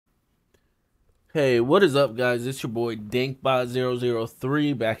Hey, what is up, guys? It's your boy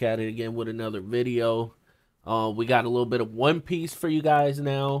Dankbot003 back at it again with another video. We got a little bit of One Piece for you guys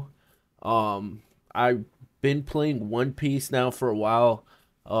now. I've been playing One Piece now for a while.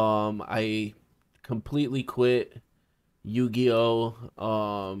 I completely quit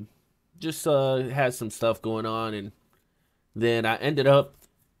Yu-Gi-Oh. Just had some stuff going on, and then I ended up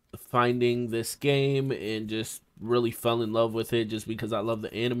finding this game and just really fell in love with it just because I love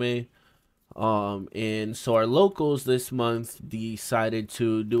the anime. And so our locals this month decided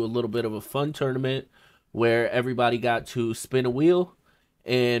to do a little bit of a fun tournament where everybody got to spin a wheel,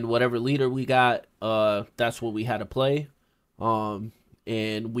 and whatever leader we got, that's what we had to play. Um,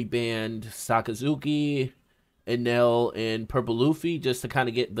 and we banned Sakazuki, Enel, and Purple Luffy just to kind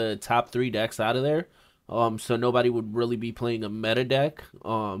of get the top three decks out of there. So nobody would really be playing a meta deck.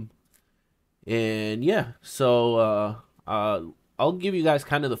 And yeah, so I'll give you guys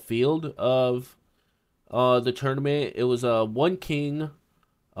kind of the field of the tournament. It was one king,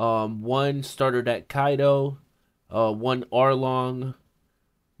 one starter deck Kaido, one Arlong,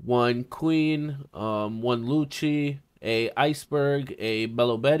 one queen, one Lucci, a iceberg, a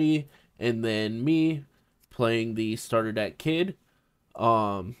Bello Betty, and then me playing the starter deck Kid.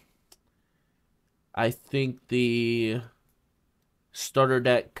 Um, I think the starter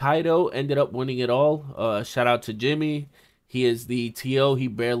deck Kaido ended up winning it all. Shout out to Jimmy. He is the TO. He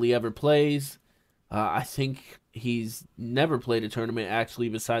barely ever plays. I think he's never played a tournament actually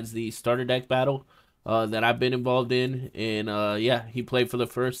besides the starter deck battle that I've been involved in. And yeah, he played for the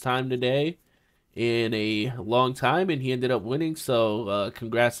first time today in a long time, and he ended up winning. So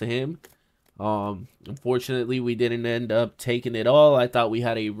congrats to him. Unfortunately, we didn't end up taking it all. I thought we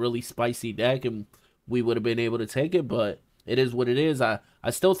had a really spicy deck, and we would have been able to take it, but it is what it is. I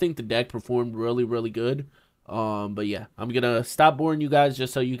still think the deck performed really good. But yeah, I'm gonna stop boring you guys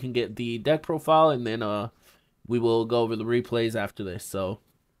just so you can get the deck profile, and then we will go over the replays after this. So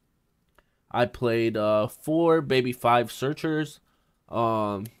I played four, maybe five searchers.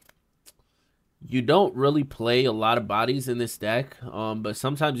 Um, you don't really play a lot of bodies in this deck, but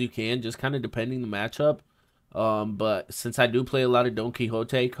sometimes you can, just kind of depending the matchup. But since I do play a lot of Don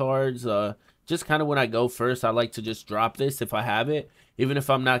Quixote cards, just kind of when I go first, I like to just drop this if I have it. Even if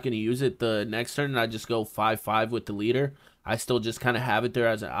I'm not going to use it the next turn, and I just go 5-5 with the leader, I still just kind of have it there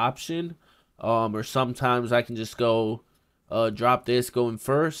as an option. Or sometimes I can just go drop this going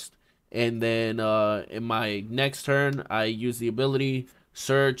first, and then in my next turn, I use the ability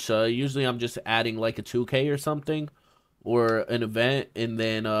search. Usually I'm just adding like a 2K or something, or an event, and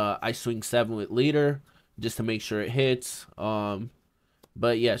then I swing 7 with leader just to make sure it hits.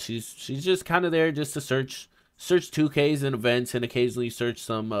 But yeah, she's just kind of there just to search 2Ks and events, and occasionally search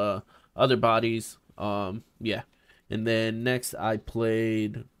some other bodies. Yeah, and then next I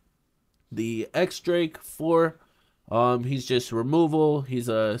played the X Drake 4. He's just removal. He's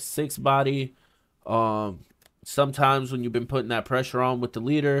a 6 body. Um, Sometimes when you've been putting that pressure on with the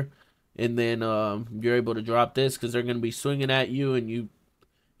leader, and then you're able to drop this because they're going to be swinging at you, and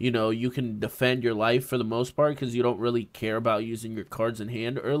you can defend your life for the most part because you don't really care about using your cards in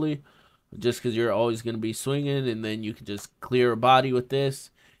hand early, just because you're always going to be swinging, and then you can just clear a body with this,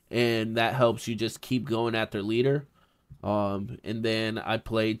 and that helps you just keep going at their leader. And then I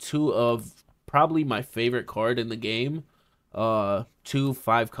played two of probably my favorite card in the game. Two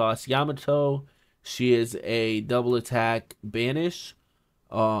 5 cost Yamato. She is a double attack banish.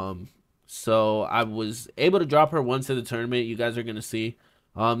 Um, so I was able to drop her once in the tournament. You guys are gonna see.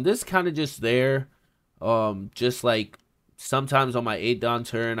 This kind of just there. Just like sometimes on my 8 Dawn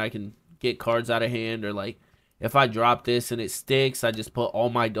turn, I can get cards out of hand, or like if I drop this and it sticks, I just put all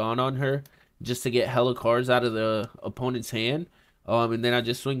my Dawn on her just to get hella cards out of the opponent's hand. And then I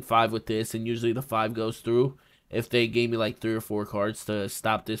just swing 5 with this, and usually the 5 goes through if they gave me like 3 or 4 cards to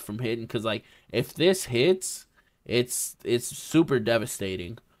stop this from hitting. Cause like if this hits, it's super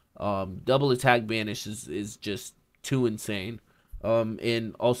devastating. Double attack banish is just too insane.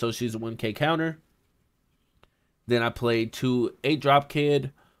 And also she's a 1K counter. Then I played two 8 drop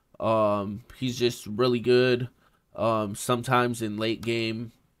kid. He's just really good. Sometimes in late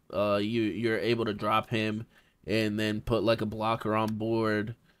game, you're able to drop him and then put like a blocker on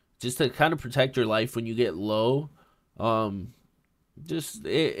board just to kind of protect your life when you get low. Um,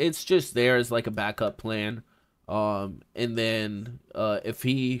 it's just there as like a backup plan. And then if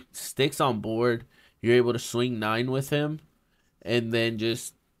he sticks on board, you're able to swing 9 with him, and then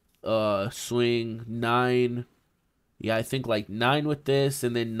just swing 9. Yeah, I think like 9 with this,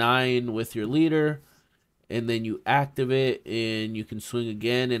 and then 9 with your leader, and then you activate and you can swing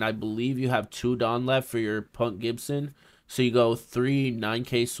again. And I believe you have 2 Dawn left for your Punk Gibson, So you go 3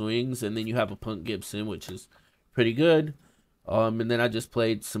 9K swings, and then you have a Punk Gibson, which is pretty good. And then I just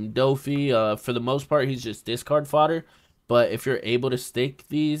played some Dofi. For the most part, he's just discard fodder. But if you're able to stick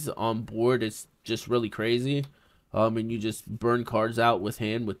these on board, it's just really crazy. And you just burn cards out with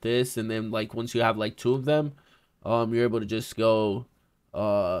hand with this, and then like once you have like 2 of them, you're able to just go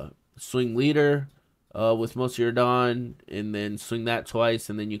swing leader with most of your Dawn, and then swing that twice,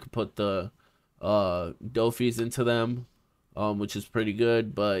 and then you can put the Dofis into them, which is pretty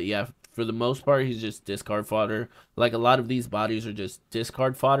good. But yeah, for the most part, he's just discard fodder. Like a lot of these bodies are just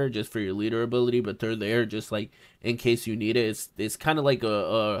discard fodder just for your leader ability, but they're there just like in case you need it. It's kind of like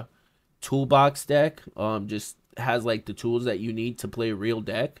a toolbox deck. Just has like the tools that you need to play a real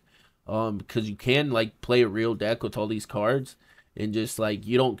deck. Because you can like play a real deck with all these cards, and just like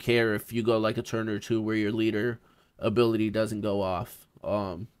you don't care if you go like a turn or two where your leader ability doesn't go off.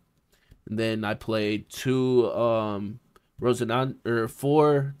 And then I played 2 Rosinante, or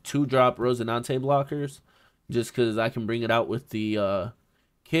 4 2-drop Rosinante blockers, just because I can bring it out with the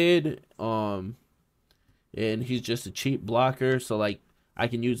kid. And he's just a cheap blocker, so like I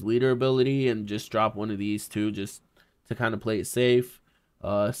can use leader ability and just drop one of these 2 just to kind of play it safe.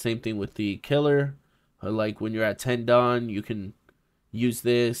 Same thing with the killer. Like when you're at 10 Dawn, you can use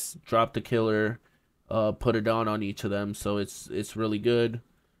this, drop the killer, put a Dawn on each of them, so it's really good.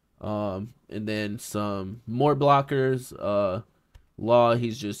 And then some more blockers. Law,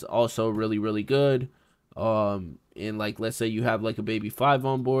 he's just also really, really good. And like let's say you have like a baby 5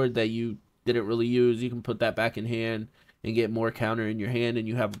 on board that you didn't really use, you can put that back in hand and get more counter in your hand, and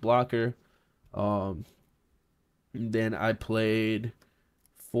you have a blocker. And then I played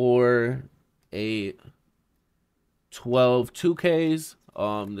 4 8 12 2Ks.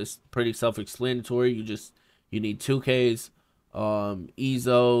 This pretty self-explanatory. You need 2Ks.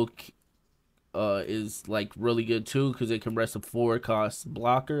 Ezo is like really good too, because it can rest a 4-cost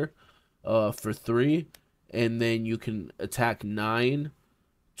blocker for 3, and then you can attack 9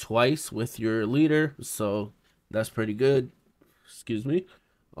 twice with your leader, so that's pretty good. Excuse me.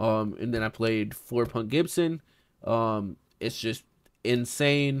 And then I played 4 Punk Gibson. It's just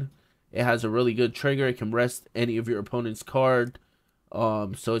insane. It has a really good trigger. It can rest any of your opponent's card.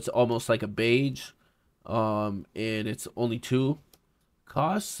 So it's almost like a Beige. And it's only 2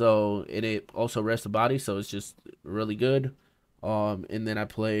 costs, so, and it also rests the body, so it's just really good. And then I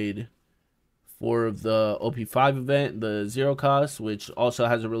played 4 of the OP5 event, the 0 cost, which also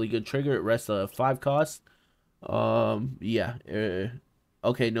has a really good trigger. It rests a 5 cost. Yeah.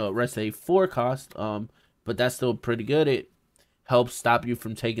 Okay, no, it rests a 4 cost. But that's still pretty good. It helps stop you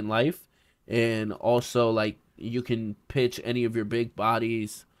from taking life, and also like you can pitch any of your big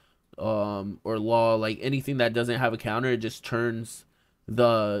bodies, or Law, like anything that doesn't have a counter. It just turns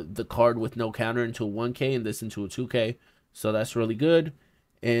the card with no counter into a 1K, and this into a 2K, so that's really good.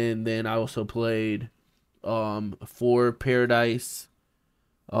 And then I also played 4 Paradise.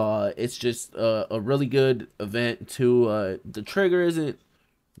 It's just a really good event too. The trigger isn't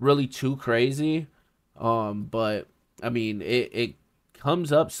really too crazy, but I mean it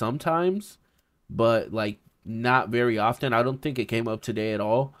comes up sometimes, but like not very often. I don't think it came up today at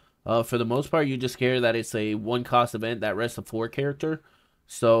all. For the most part, you just care that it's a 1-cost event that rests a 4 character,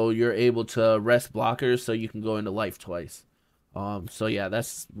 so you're able to rest blockers, so you can go into life twice. So yeah,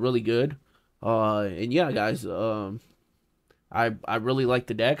 that's really good. And yeah, guys, I really like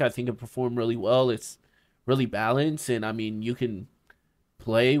the deck. I think it performed really well. It's really balanced, and I mean you can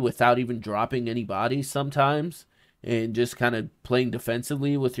play without even dropping any bodies sometimes, and just kind of playing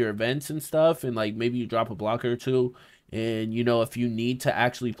defensively with your events and stuff, and like maybe you drop a blocker or 2, and you know if you need to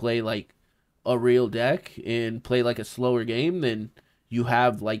actually play like a real deck and play like a slower game, then you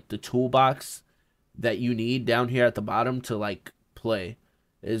have like the toolbox that you need down here at the bottom to like play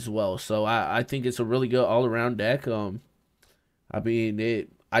as well. So I think it's a really good all-around deck. I mean,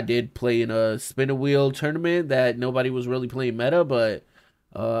 I did play in a spin a wheel tournament that nobody was really playing meta, but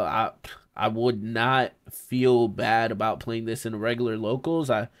I would not feel bad about playing this in regular locals.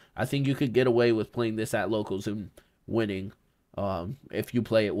 I think you could get away with playing this at locals and winning, if you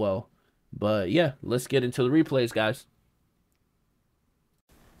play it well. But yeah, let's get into the replays, guys.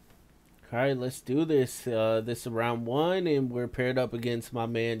 All right, let's do this. This is round 1, and we're paired up against my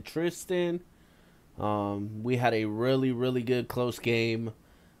man Tristan. We had a really, really good close game.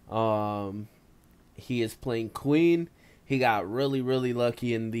 He is playing Queen. He got really, really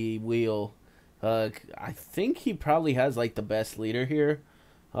lucky in the wheel. I think he probably has like the best leader here.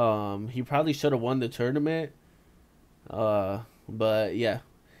 He probably should have won the tournament. But yeah,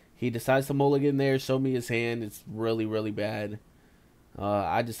 he decides to mulligan there. Show me his hand. It's really, really bad.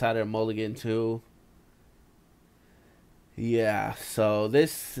 I decided to mulligan too. Yeah, so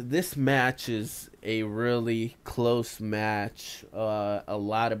this match is a really close match. A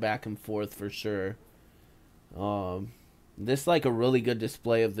lot of back and forth for sure. Um, this like a really good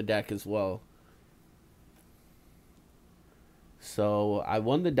display of the deck as well. So I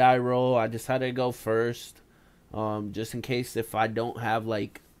won the die roll. I decided to go first, just in case if I don't have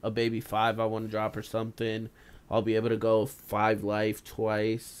like a baby five I want to drop or something, I'll be able to go 5 life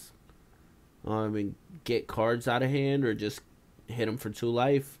twice. And get cards out of hand or just hit them for 2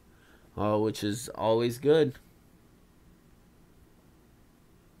 life, which is always good.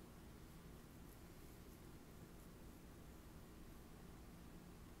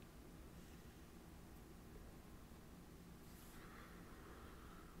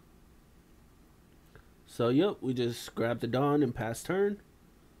 So yep, we just grabbed the Dawn and passed turn.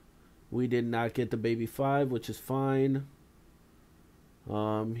 We did not get the baby five, which is fine.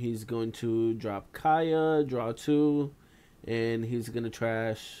 He's going to drop Kaya, draw 2, and he's gonna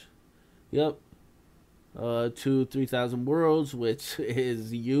trash. Yep, 3,000 worlds, which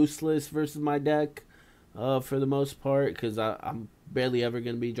is useless versus my deck, for the most part, because I'm barely ever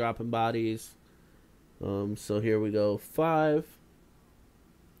gonna be dropping bodies. So here we go, 5.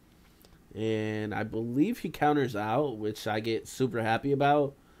 And I believe he counters out, which I get super happy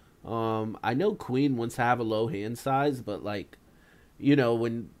about. I know Queen wants to have a low hand size, but like,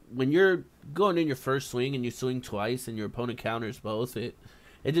 when you're going in your first swing and you swing twice and your opponent counters both, it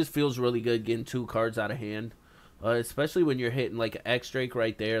just feels really good getting 2 cards out of hand, especially when you're hitting like an X Drake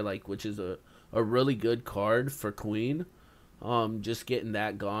right there, like which is a really good card for Queen. Just getting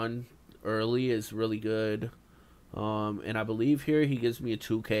that gone early is really good. And I believe here he gives me a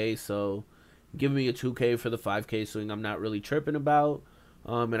 2K, so giving me a 2K for the 5K swing I'm not really tripping about.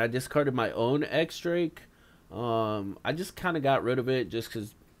 And I discarded my own X Drake. I just kind of got rid of it just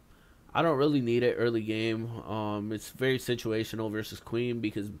because I don't really need it early game. It's very situational versus Queen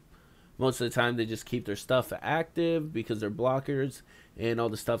because most of the time they just keep their stuff active because they're blockers, and all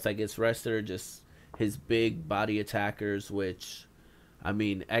the stuff that gets rested are just his big body attackers, which, I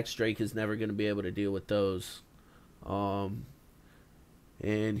mean, X Drake is never going to be able to deal with those. Um,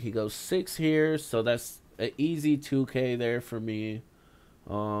 and he goes 6 here, so that's an easy 2K there for me,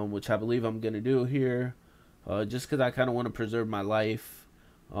 which I believe I'm going to do here, just because I kind of want to preserve my life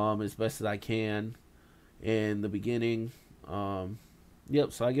as best as I can in the beginning.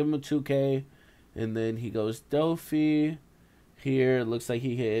 Yep, so I give him a 2K, and then he goes Dofi. Here, it looks like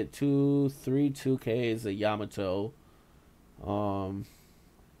he hit 2Ks, a Yamato. Um,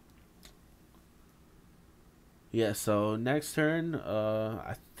 yeah, so next turn,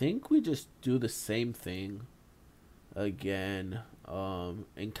 I think we just do the same thing again,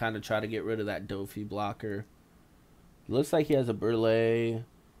 and kind of try to get rid of that Dofi blocker. Looks like he has a Burley,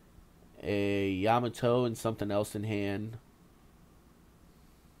 a Yamato, and something else in hand.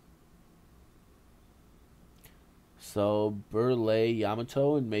 So Burley,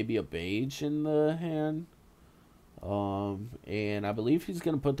 Yamato, and maybe a Beige in the hand. And I believe he's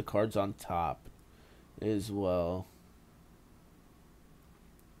gonna put the cards on top as well.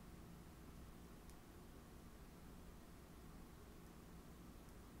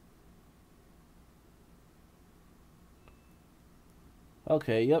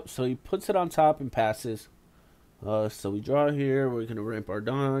 Okay, yep. So he puts it on top and passes. So we draw here. We're gonna ramp our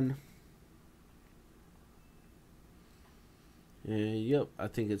Dawn. And yep, I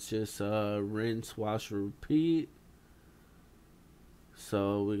think it's just rinse, wash, repeat.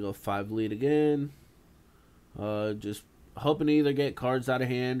 So we go 5 lead again. Just hoping to either get cards out of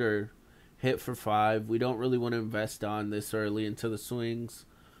hand or hit for 5. We don't really want to invest on this early into the swings.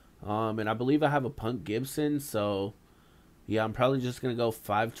 And I believe I have a Punk Gibson, so yeah, I'm probably just gonna go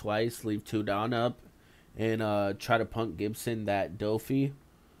 5 twice, leave 2 down up, and try to Punk Gibson that Dofi,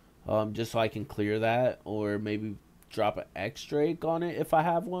 just so I can clear that, or maybe drop an X Drake on it if I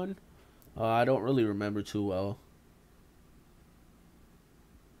have one. I don't really remember too well.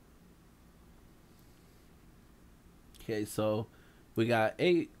 Okay, so we got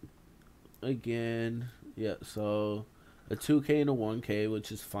 8 again. Yeah, so a 2K and a 1K,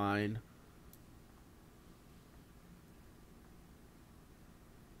 which is fine.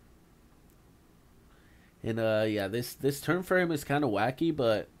 And yeah, this turn for him is kind of wacky,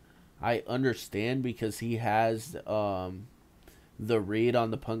 but I understand because he has the read on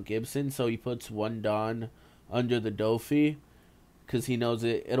the Punk Gibson, so he puts 1 Dawn under the Dofi because he knows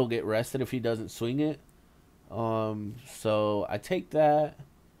it'll get rested if he doesn't swing it. So I take that.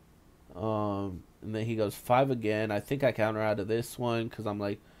 And then he goes 5 again. I think I counter out of this one because I'm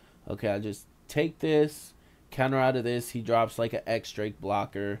like, okay, I just take this, counter out of this. He drops like an X Drake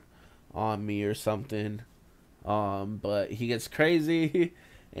blocker on me or something. But he gets crazy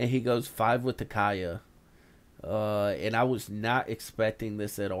and he goes 5 with the Kaya. And I was not expecting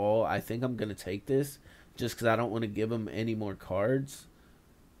this at all. I think I'm going to take this just because I don't want to give him any more cards.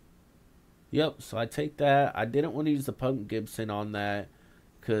 Yep, so I take that. I didn't want to use the Punk Gibson on that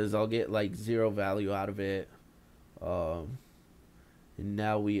because I'll get like 0 value out of it. Um, and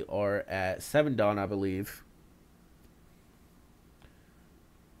now we are at 7 Dawn, I believe.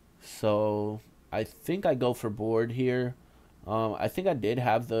 So I think I go for board here. I think I did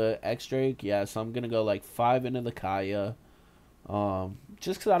have the X-Drake. Yeah, so I'm going to go like 5 into the Kaya.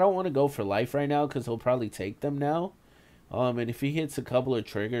 Just because I don't want to go for life right now because he'll probably take them now. And if he hits a couple of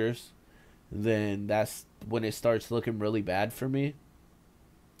triggers, then that's when it starts looking really bad for me.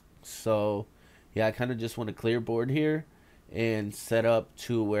 So, yeah, I kind of just want to clear board here and set up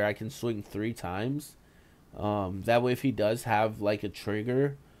to where I can swing 3 times. That way, if he does have like a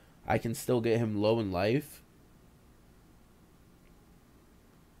trigger, I can still get him low in life.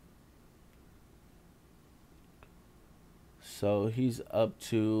 So he's up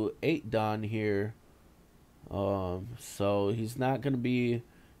to 8 Dawn here. So he's not going to be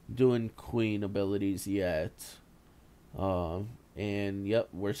doing Queen abilities yet. And yep,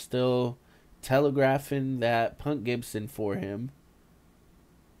 we're still telegraphing that Punk Gibson for him.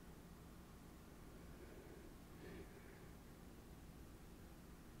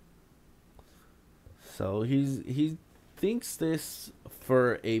 So he thinks this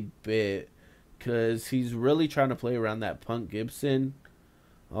for a bit because he's really trying to play around that Punk Gibson.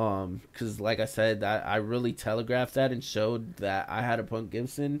 Because like I said, I really telegraphed that and showed that I had a Punk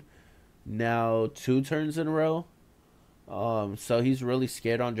Gibson now 2 turns in a row. So he's really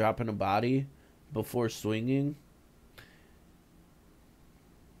scared on dropping a body before swinging.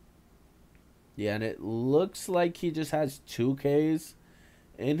 Yeah, and it looks like he just has 2Ks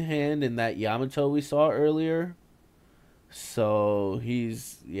in hand in that Yamato we saw earlier. So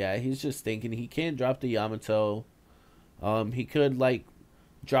he's just thinking he can't drop the Yamato. He could like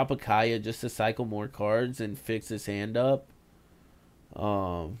drop a Kaya just to cycle more cards and fix his hand up.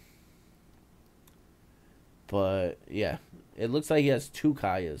 Um, but yeah, it looks like he has 2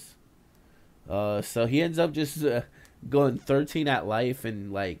 Kayas. So he ends up just going 13 at life,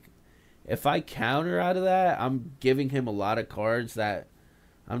 and like if I counter out of that, I'm giving him a lot of cards that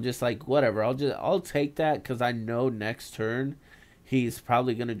I'm just like whatever. I'll take that because I know next turn he's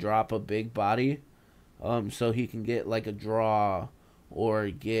probably gonna drop a big body, so he can get like a draw or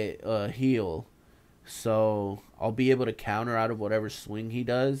get a heal. So I'll be able to counter out of whatever swing he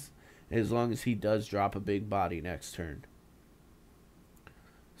does as long as he does drop a big body next turn.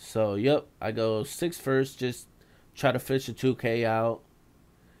 So, yep, I go 6 first, just try to fish a 2K out.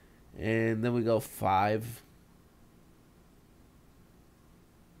 And then we go 5.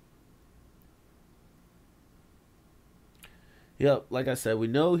 Yep, like I said, we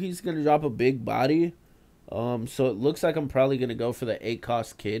know he's going to drop a big body. So it looks like I'm probably going to go for the 8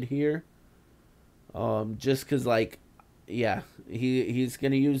 cost kid here. Just because, like, yeah, he's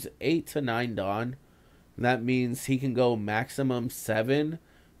going to use 8 to 9 Dawn. That means he can go maximum 7,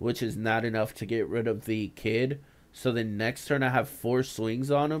 which is not enough to get rid of the kid. So then next turn I have 4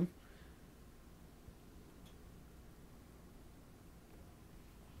 swings on him.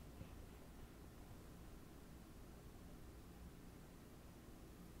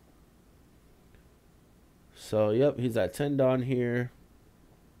 So, yep, he's at 10 Dawn here.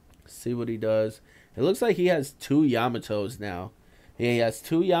 See what he does. It looks like he has 2 Yamatos now. Yeah, he has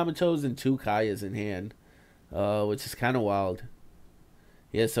 2 Yamatos and 2 Kayas in hand, which is kind of wild.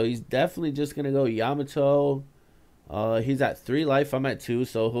 Yeah, so he's definitely just going to go Yamato. He's at 3 life. I'm at 2,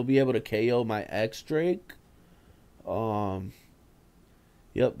 so he'll be able to KO my X-Drake. Um,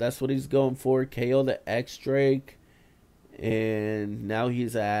 yep, that's what he's going for. KO the X-Drake. And now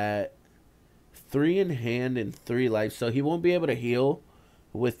he's at 3 in hand and 3 life. So he won't be able to heal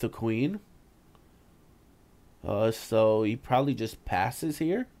with the Queen. So he probably just passes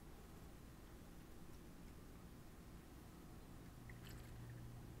here.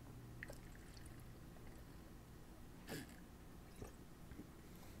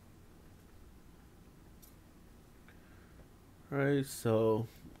 Alright, so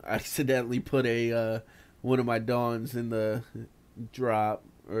I accidentally put a one of my Dawns in the drop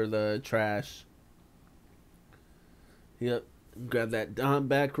or the trash. Yep, grab that Dawn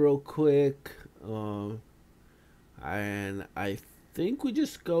back real quick. And I think we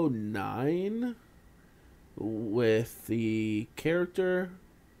just go 9 with the character.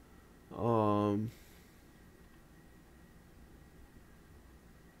 Um,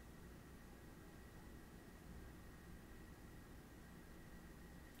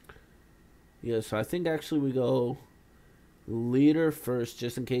 Yeah, so I think actually we go leader first,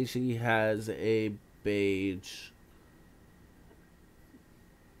 just in case he has a beige.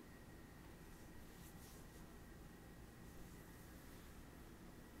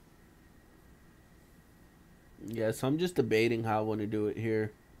 Yeah, so I'm just debating how I want to do it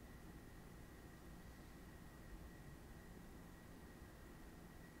here.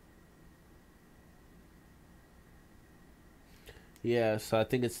 Yeah, so I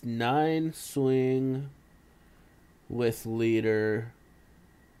think it's 9 swing with leader.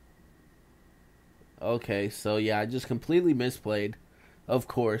 Okay, so yeah, I just completely misplayed. Of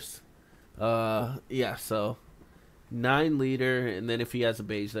course. Yeah, so 9 leader, and then if he has a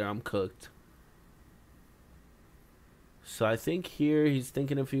beige there, I'm cooked. So I think here he's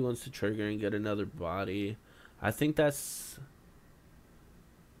thinking if he wants to trigger and get another body. I think that's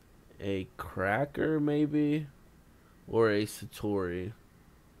a cracker, maybe, or a Satori.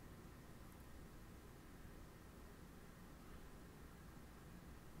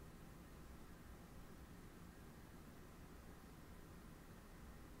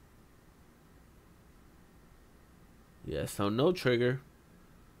 Yeah, so no trigger.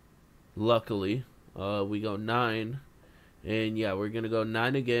 Luckily, we go 9. And yeah, we're going to go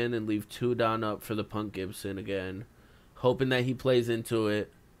 9 again and leave 2 down up for the Punk Gibson again. Hoping that he plays into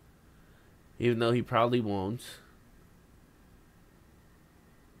it, even though he probably won't.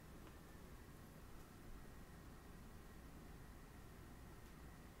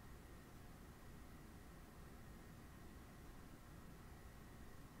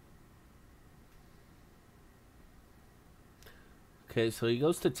 Okay, so he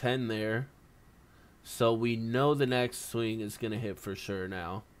goes to 10 there. So we know the next swing is going to hit for sure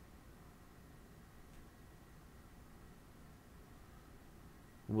now.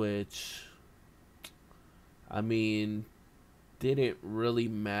 Which, I mean, didn't really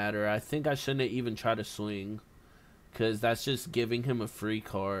matter. I think I shouldn't even try to swing, because that's just giving him a free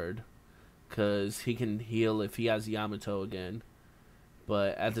card, because he can heal if he has Yamato again.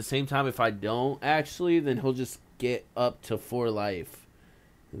 But at the same time, if I don't actually, then he'll just get up to 4 life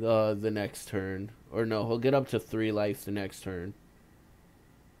the next turn. Or no, he'll get up to 3 life the next turn.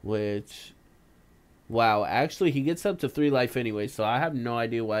 Which, wow, actually he gets up to 3 life anyway, so I have no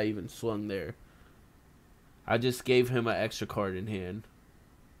idea why I even swung there. I just gave him an extra card in hand.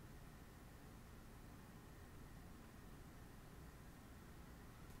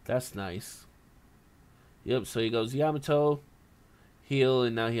 That's nice. Yep, so he goes Yamato, heal,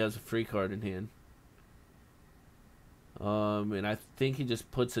 and now he has a free card in hand. And I think he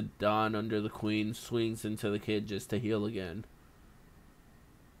just puts a Don under the queen, swings into the kid just to heal again.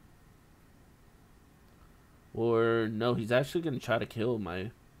 Or, no, he's actually going to try to kill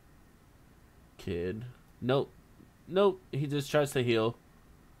my kid. Nope. Nope, he just tries to heal.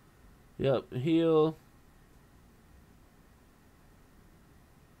 Yep, heal.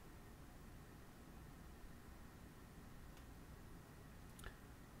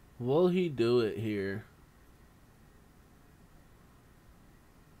 Will he do it here?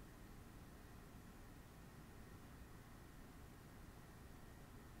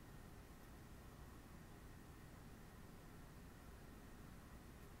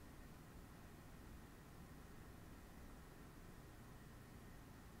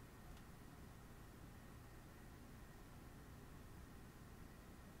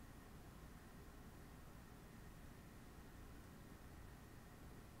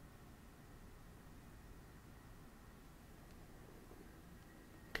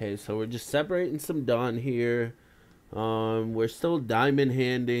 Okay, so we're just separating some Dawn here. We're still diamond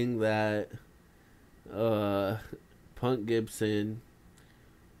handing that uh Punk Gibson.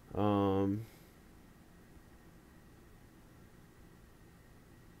 Um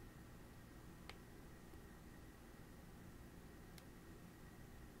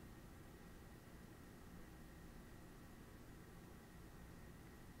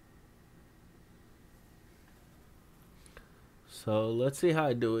so let's see how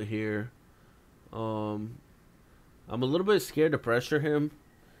I do it here. Um I'm a little bit scared to pressure him.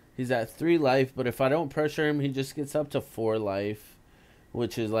 He's at 3 life, but if I don't pressure him, he just gets up to 4 life,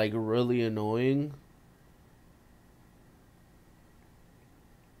 which is like really annoying.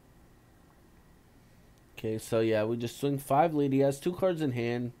 Okay, so yeah, we just swing 5 lead. He has 2 cards in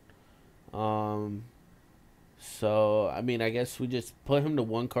hand. Um, so I mean, I guess we just put him to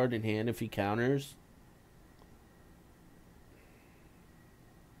 1 card in hand if he counters.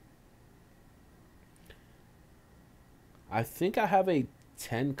 I think I have a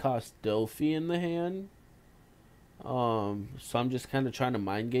 10 cost Dofi in the hand. So I'm just kind of trying to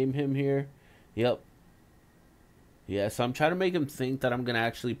mind game him here. Yep. Yeah, so I'm trying to make him think that I'm gonna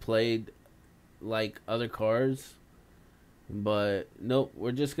actually play like other cards. But nope,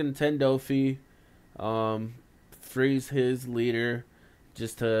 we're just gonna Tendofi, um, freeze his leader,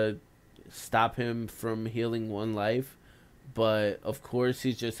 just to stop him from healing one life. But of course,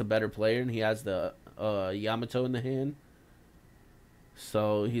 he's just a better player, and he has the Yamato in the hand,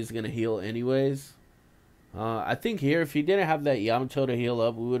 so he's gonna heal anyways. I think here, if he didn't have that Yamato to heal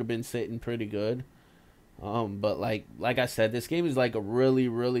up, we would have been sitting pretty good. But like I said, this game is like a really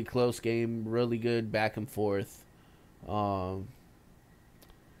really close game, really good back and forth. Um,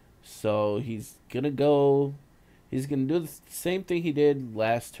 so he's gonna go. He's gonna do the same thing he did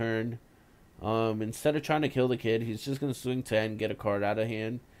last turn. Instead of trying to kill the kid, he's just gonna swing 10, get a card out of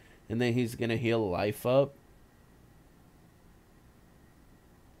hand, and then he's gonna heal life up.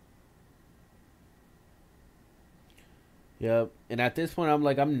 Yep. And at this point, I'm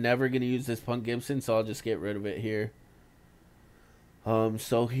like, I'm never gonna use this Punk Gibson, so I'll just get rid of it here.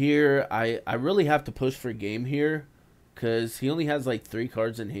 So here I really have to push for game here, cause he only has like 3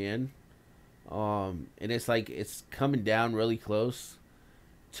 cards in hand. And it's like it's coming down really close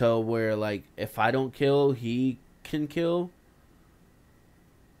to where like if I don't kill, he can kill.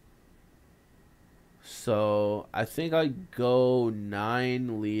 So I think I go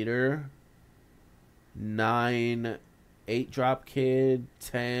 9 leader, 9 8 drop kid,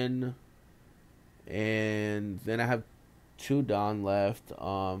 10, and then I have 2 Don left.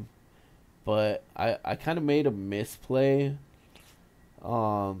 But I kind of made a misplay.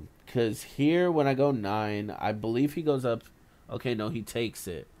 Cause here when I go 9, I believe he goes up. Okay, no, he takes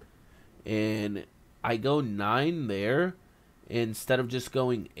it, and I go 9 there instead of just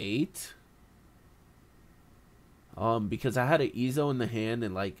going 8. Because I had an Ezo in the hand,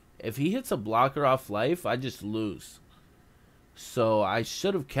 and like if he hits a blocker off life, I just lose. So I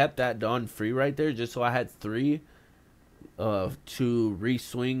should have kept that Dawn free right there, just so I had 3 to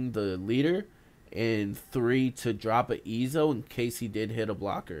re-swing the leader, and 3 to drop a Ezo in case he did hit a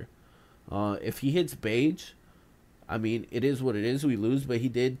blocker. If he hits Bage, I mean, it is what it is. We lose, but he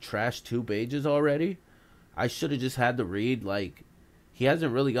did trash 2 Bages already. I should have just had the read. Like, he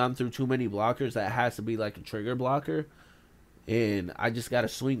hasn't really gone through too many blockers. That has to be like a trigger blocker. And I just got to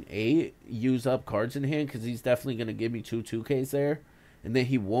swing 8, use up cards in hand, because he's definitely going to give me 2 2Ks there. And then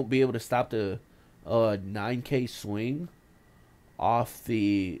he won't be able to stop the 9K swing off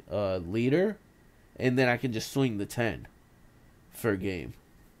the leader. And then I can just swing the 10 for a game.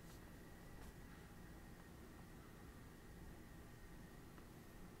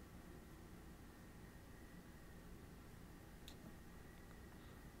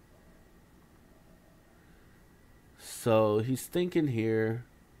 So he's thinking here.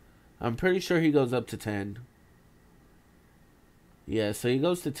 I'm pretty sure he goes up to 10. Yeah, so he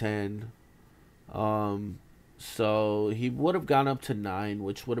goes to 10. So he would have gone up to 9,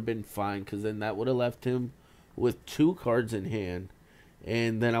 which would have been fine, because then that would have left him with 2 cards in hand.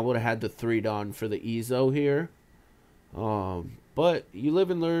 And then I would have had the 3 Dawn for the Ezo here. But you live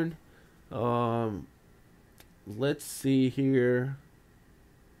and learn. Let's see here.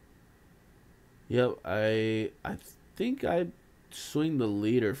 Yep, I think I swing the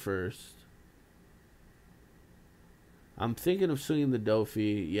leader first. I'm thinking of swinging the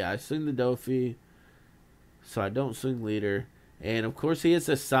Dofi. Yeah, I swing the Dofi, so I don't swing leader. And of course he hits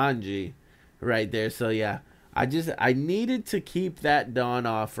a Sanji right there. So yeah, I needed to keep that Dawn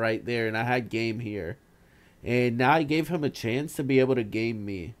off right there, and I had game here. And now I gave him a chance to be able to game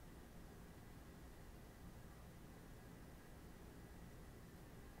me.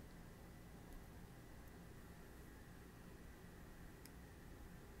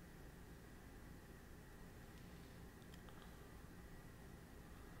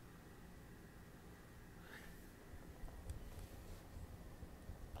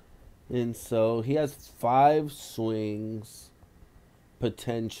 And so he has 5 swings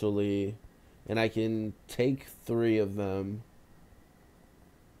potentially, and I can take 3 of them.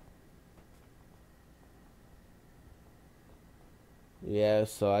 Yeah,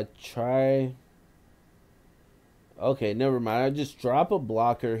 so I try. Okay, never mind. I just drop a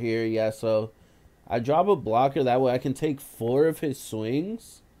blocker here. Yeah, so I drop a blocker. That way I can take 4 of his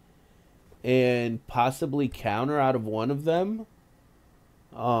swings and possibly counter out of one of them.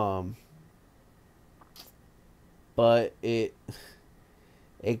 But it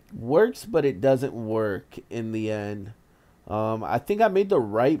works, but it doesn't work in the end. I think I made the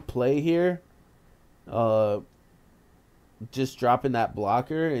right play here. Just dropping that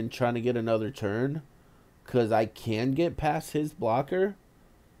blocker and trying to get another turn, because I can get past his blocker.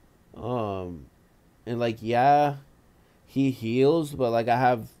 And like, yeah, he heals, but like I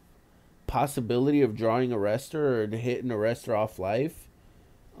have possibility of drawing Arrestor or hitting Arrestor off life.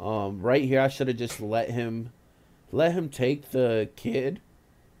 Right here, I should have just let him take the kid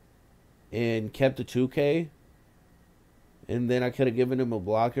and kept the 2K, and then I could have given him a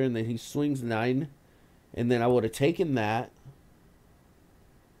blocker, and then he swings 9, and then I would have taken that.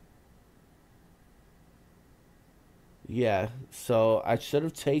 Yeah, so I should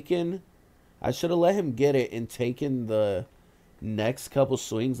have taken. I should have let him get it and taken the next couple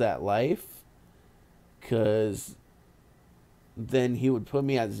swings at life, because then he would put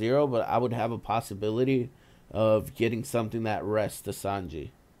me at 0, but I would have a possibility of getting something that rests the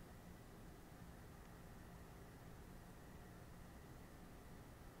Sanji.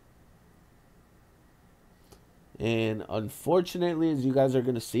 And unfortunately, as you guys are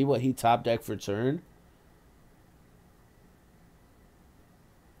going to see what he top deck for turn.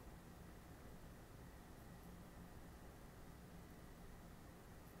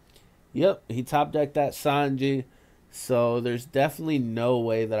 Yep, he top decked that Sanji. So there's definitely no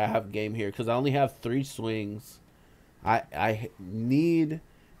way that I have game here because I only have 3 swings. I need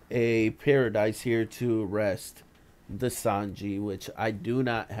a Paradise here to rest the Sanji, which I do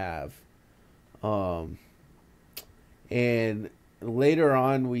not have. Um, and later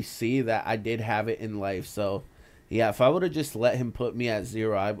on, we see that I did have it in life. So, yeah, if I would have just let him put me at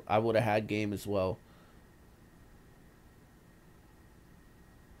 0, I would have had game as well.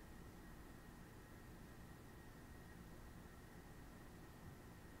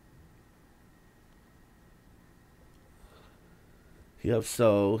 Yep,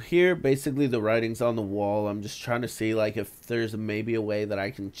 so here basically the writing's on the wall. I'm just trying to see like if there's maybe a way that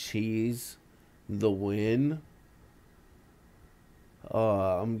I can cheese the win.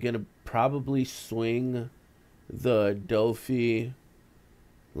 I'm gonna probably swing the Dofi.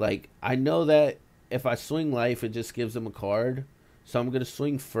 Like, I know that if I swing life, it just gives him a card. So I'm gonna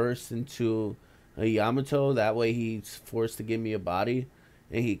swing first into a Yamato. That way he's forced to give me a body,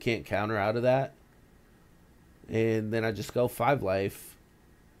 and he can't counter out of that. And then I just go 5 life.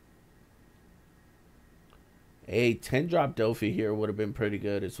 A 10 drop Dofi here would have been pretty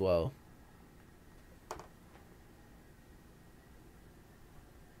good as well.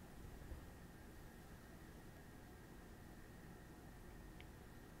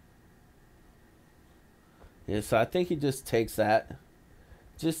 Yeah, so I think he just takes that.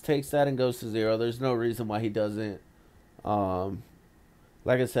 Just takes that and goes to 0. There's no reason why he doesn't. Um,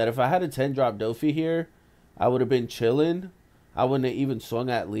 like I said, if I had a 10 drop Dofi here, I would have been chilling. I wouldn't have even swung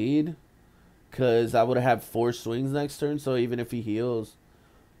at lead because I would have had 4 swings next turn. So even if he heals,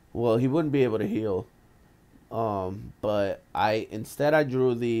 well, he wouldn't be able to heal. But instead I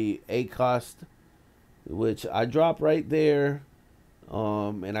drew the 8 cost, which I drop right there.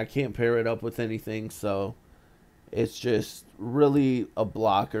 And I can't pair it up with anything, so it's just really a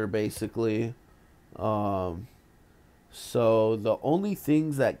blocker basically. So the only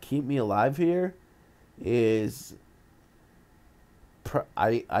things that keep me alive here is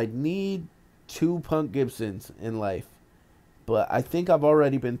I need 2 Punk Gibsons in life, but I think I've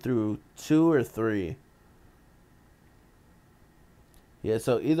already been through 2 or 3. Yeah,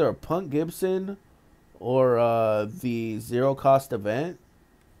 so either a Punk Gibson or the 0 cost event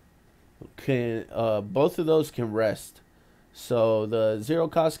can both of those can rest. So the 0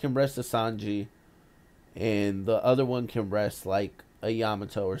 cost can rest a Sanji, and the other one can rest like a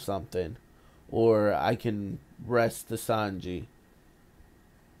Yamato or something, or I can rest the Sanji.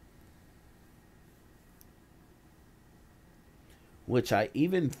 Which I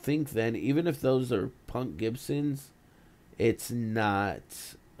even think then, even if those are Punk Gibsons, it's not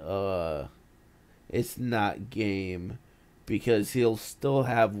uh it's not game because he'll still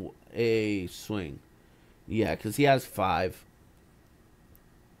have a swing. Yeah, because he has 5.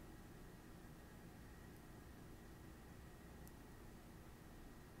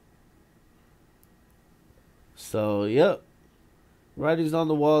 So, yep. Writing's on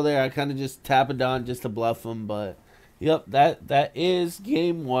the wall there. I kind of just tap it on just to bluff him, but yep, that is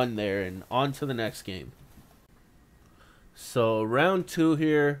game 1 there, and on to the next game. So round 2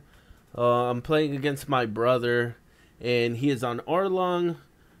 here, I'm playing against my brother, and he is on Arlong.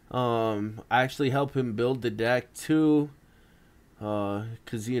 I actually help him build the deck too,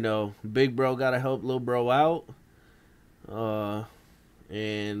 cause big bro gotta help little bro out.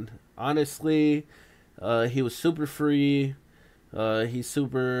 And honestly, he was super free. He's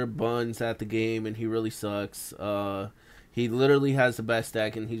super buns at the game, and he really sucks. He literally has the best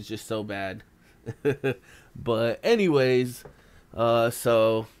deck, and he's just so bad. But anyways,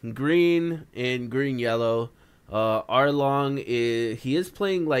 so green and green yellow. Arlong is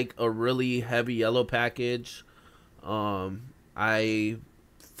playing like a really heavy yellow package. I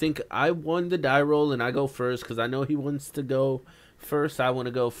think I won the die roll and I go first because I know he wants to go first, I want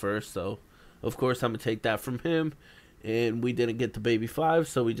to go first. So, of course, I'm going to take that from him. And we didn't get the baby 5,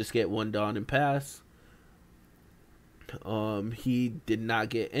 so we just get 1 Dawn and pass. He did not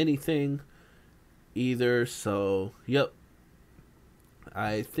get anything either. So, yep.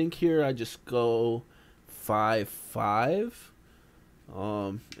 I think here I just go 5-5.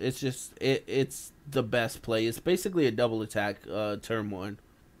 It's just it's the best play. It's basically a double attack turn 1.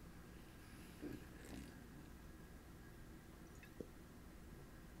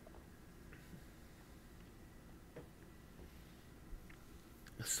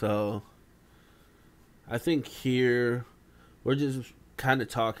 So I think here we're just kind of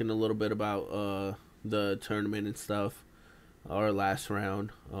talking a little bit about the tournament and stuff. Our last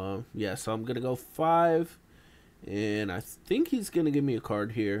round. Yeah, so I'm gonna go 5. And I think he's going to give me a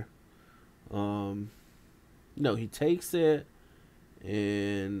card here. No, he takes it.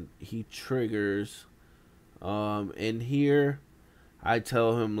 And he triggers. And here I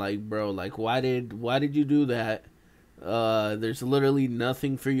tell him, like, bro, like, why did you do that? There's literally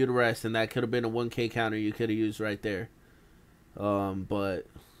nothing for you to rest. And that could have been a 1K counter you could have used right there. But,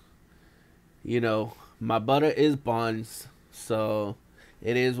 you know, my butter is Bonds. So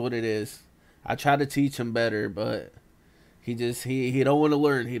it is what it is. I try to teach him better, but he don't want to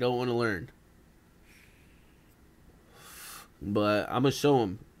learn. He don't want to learn. But I'm going to show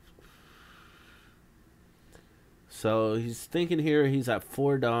him. So he's thinking here he's at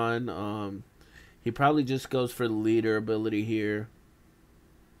 4 Dawn. He probably just goes for the leader ability here.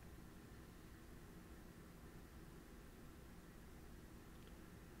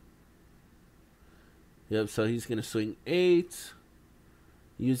 Yep, so he's going to swing 8.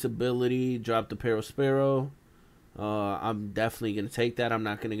 Use ability, drop the Parasparrow. I'm definitely going to take that. I'm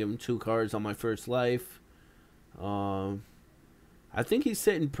not going to give him 2 cards on my first life. I think he's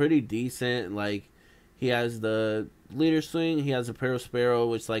sitting pretty decent. Like, he has the leader swing. He has a Parasparrow,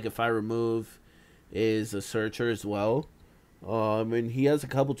 which, like, if I remove, is a searcher as well. And he has a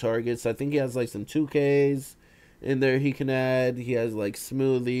couple targets. I think he has, like, some 2Ks in there he can add. He has, like,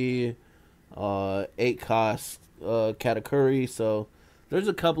 Smoothie, 8 cost, Katakuri. So there's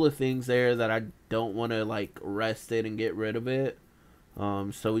a couple of things there that I don't want to, like, rest it and get rid of it.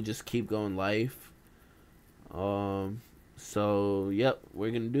 So we just keep going life. So, yep, we're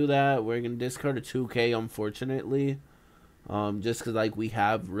going to do that. We're going to discard a 2K, unfortunately. Just because, like, we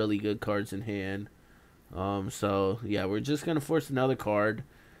have really good cards in hand. So, yeah, we're just going to force another card.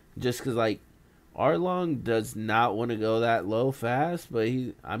 Just because, like, Arlong does not want to go that low fast. But,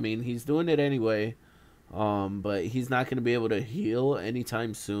 he's doing it anyway. But he's not going to be able to heal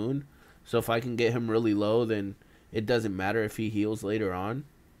anytime soon. So if I can get him really low, then it doesn't matter if he heals later on.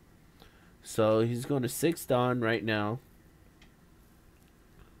 So he's going to 6 Dawn right now.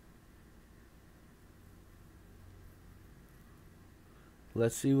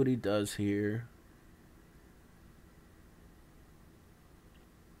 Let's see what he does here.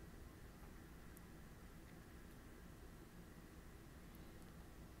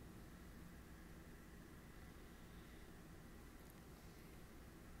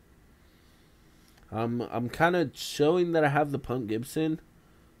 I'm kind of showing that I have the Punk Gibson.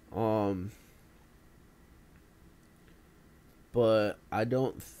 But I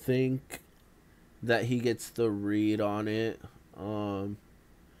don't think that he gets the read on it.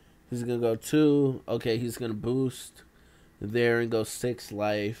 He's going to go 2. Okay, he's going to boost there and go 6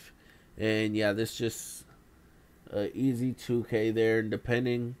 life. And yeah, this just easy 2K there. And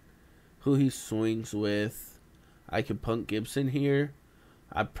depending who he swings with, I could Punk Gibson here.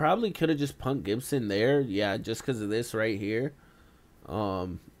 I probably could have just Punk Gibson there. Yeah, just because of this right here.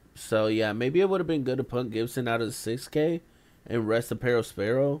 So yeah, maybe it would have been good to Punk Gibson out of the 6K and rest the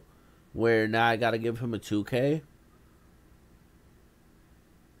Parasparrow, where now I got to give him a 2K.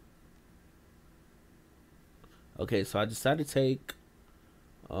 Okay, so I decided to take.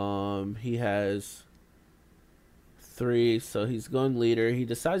 He has 3, so he's going leader. He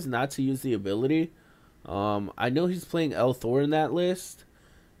decides not to use the ability. I know he's playing Elthor in that list,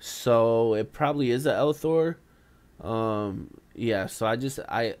 so it probably is a Elthor. Yeah, so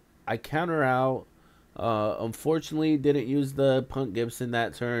I counter out. Unfortunately, didn't use the Punk Gibson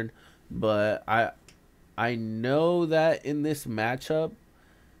that turn, but I know that in this matchup,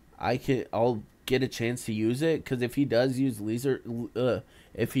 I'll get a chance to use it, because if he does use the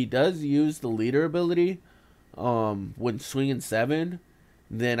leader ability, when swinging 7,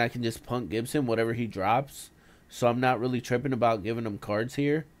 then I can just Punk Gibson whatever he drops. So I'm not really tripping about giving him cards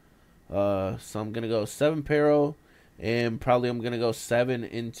here. So I'm gonna go 7 Paro, and probably I'm gonna go 7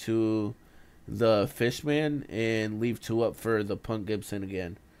 into the Fishman and leave 2 up for the Punk Gibson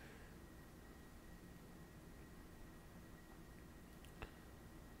again.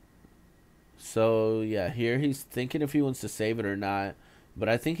 So yeah, here he's thinking if he wants to save it or not, but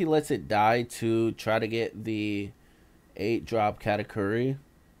I think he lets it die to try to get the 8-drop Katakuri.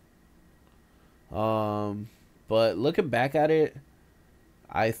 Um, but looking back at it,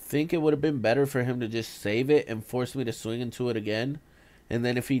 I think it would have been better for him to just save it and force me to swing into it again. And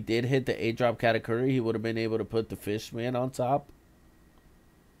then if he did hit the 8-drop Katakuri, he would have been able to put the Fishman on top.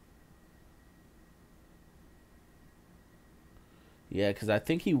 Yeah, because I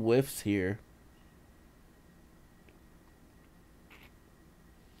think he whiffs here.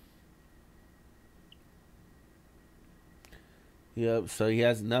 Yep, so he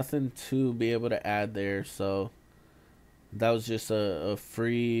has nothing to be able to add there. So that was just a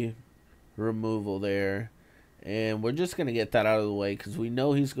free removal there. And we're just going to get that out of the way because we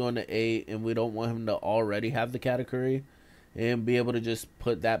know he's going to 8 and we don't want him to already have the Katakuri and be able to just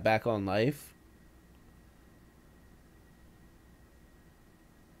put that back on life.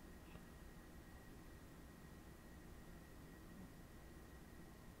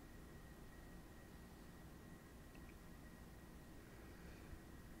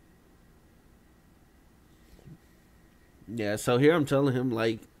 Yeah, so here I'm telling him,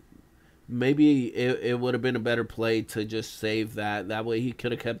 like, maybe it would have been a better play to just save that. That way he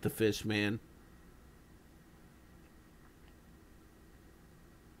could have kept the Fishman.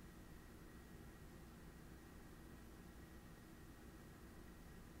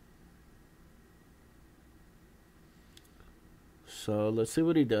 So let's see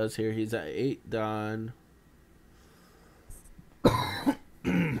what he does here. He's at 8 Don.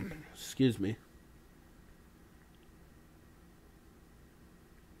 Excuse me.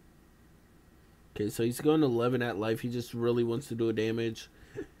 Okay, so he's going 11 at life. He just really wants to do a damage.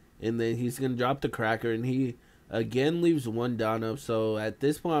 And then he's going to drop the Cracker. And he, again, leaves 1 Don up. So at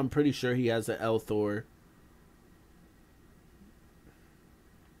this point, I'm pretty sure he has an Elthor.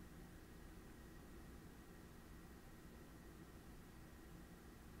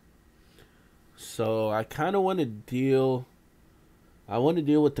 So I kind of want to deal... I want to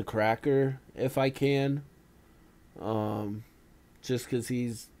deal with the Cracker if I can. Just because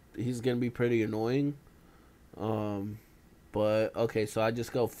he's going to be pretty annoying. But, okay, so I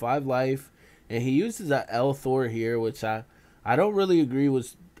just go 5 life. And he uses that Elthor here, which I don't really agree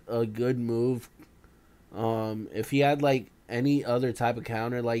was a good move. If he had, like, any other type of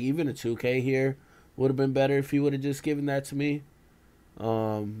counter, like even a 2K here, would have been better if he would have just given that to me.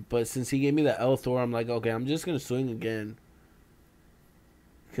 But since he gave me the Elthor, I'm like, okay, I'm just going to swing again.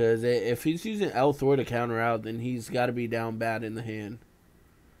 Because if he's using Elthor to counter out, then he's got to be down bad in the hand.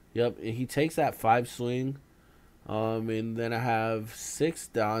 Yep, and he takes that 5 swing. And then I have 6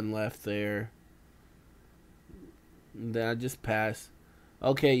 Don left there. And then I just pass.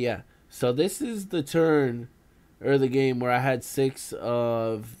 Okay, yeah. So this is the turn, or the game, where I had 6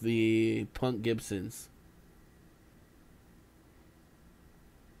 of the Punk Gibsons.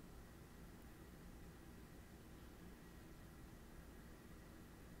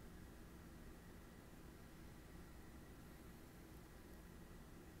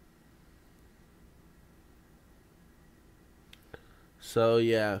 So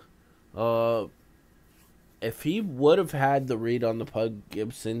yeah, uh, if he would have had the read on the Pug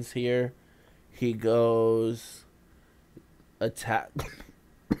Gibsons here, he goes attack.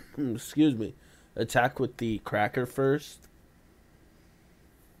 Excuse me, attack with the Cracker first.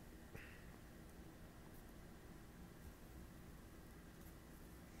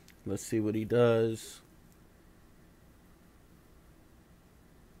 Let's see what he does.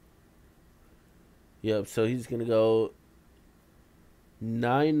 Yep, so he's gonna go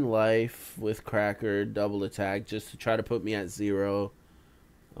 9 life with Cracker, double attack, just to try to put me at 0.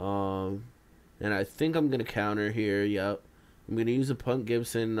 And I think I'm going to counter here, yep. I'm going to use a Punk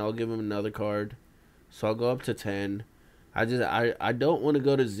Gibson, and I'll give him another card. So I'll go up to 10. I don't want to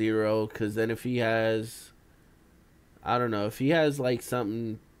go to 0, because then if he has, I don't know, if he has like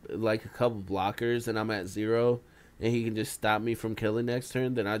something, like a couple blockers, and I'm at 0, and he can just stop me from killing next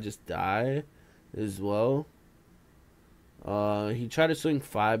turn, then I just die as well. He tried to swing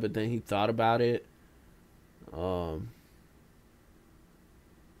 5, but then he thought about it.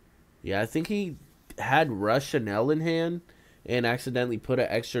 Yeah, I think he had Rush Chanel in hand and accidentally put an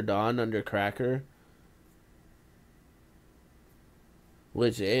extra Don under Cracker.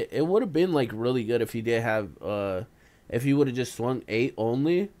 Which it would have been like really good if he did have if he would have just swung 8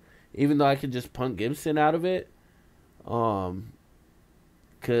 only, even though I could just Punk Gibson out of it.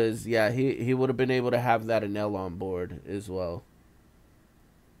 Cause yeah, he would have been able to have that Anel on board as well.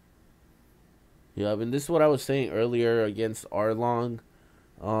 Yeah, I mean, this is what I was saying earlier against Arlong.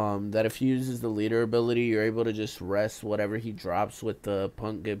 That if he uses the leader ability, you're able to just rest whatever he drops with the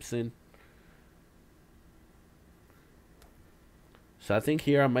Punk Gibson. So I think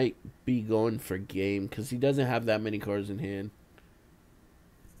here I might be going for game because he doesn't have that many cards in hand.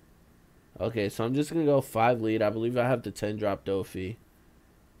 Okay, so I'm just going to go 5 lead. I believe I have the 10 drop Dofi.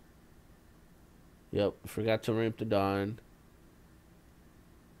 Yep, forgot to ramp the Dawn.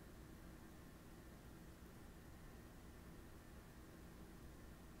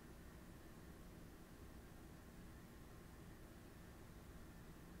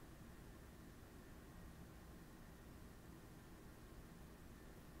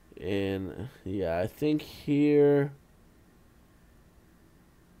 And yeah, I think here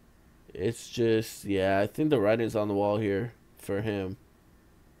it's just, yeah, I think the writing's on the wall here for him.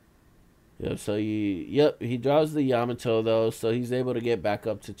 Yep, so he draws the Yamato though, so he's able to get back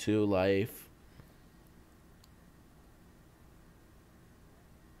up to 2 life.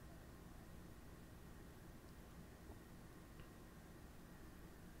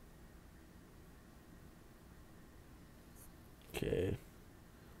 Okay.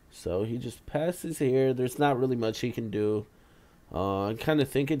 So he just passes here. There's not really much he can do. I'm kind of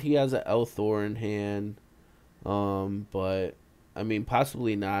thinking he has an Elthor in hand. But I mean,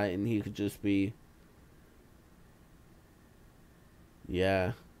 possibly not, and he could just be,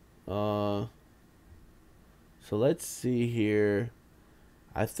 yeah. So let's see here.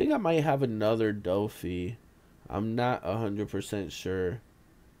 I think I might have another Dofi. I'm not 100% sure.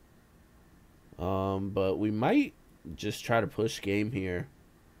 But we might just try to push game here.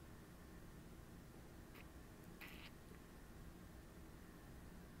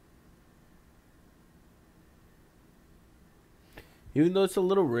 Even though it's a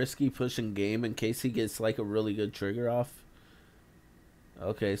little risky pushing game in case he gets like a really good trigger off.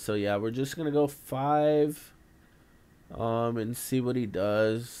 Okay, so yeah, we're just gonna go 5 and see what he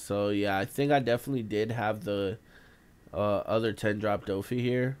does. So yeah, I think I definitely did have the other 10 drop Dofi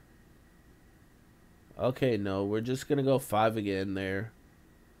here. Okay, no, we're just gonna go 5 again there.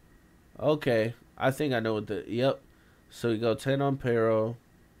 Okay, I think I know what the, yep. So we go 10 on Pero.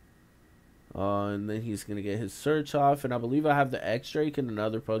 And then he's going to get his search off. And I believe I have the X-Drake and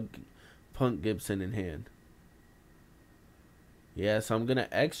another Punk Gibson in hand. Yeah, so I'm going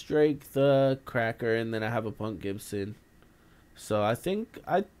to X-Drake the Cracker. And then I have a Punk Gibson. So I think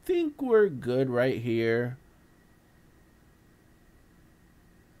we're good right here.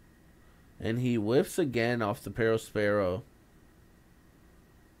 And he whiffs again off the Pero Sparrow.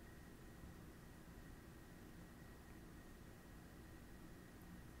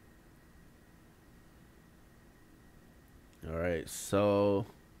 Alright, so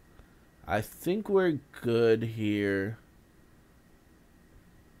I think we're good here.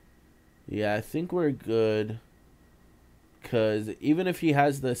 Yeah, I think we're good. Because even if he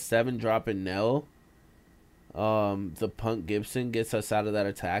has the 7 drop in Nell, the Punk Gibson gets us out of that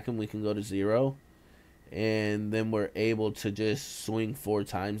attack and we can go to 0. And then we're able to just swing 4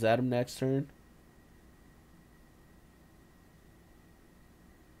 times at him next turn.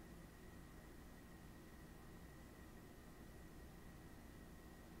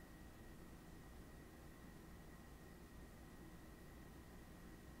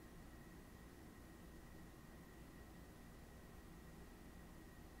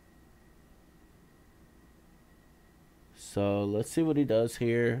 So let's see what he does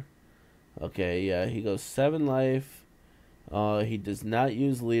here. Okay, yeah, he goes 7 life. He does not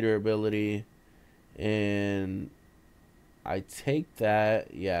use leader ability. And I take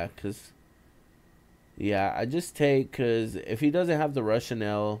that, yeah, because, yeah, I just take, because if he doesn't have the Russian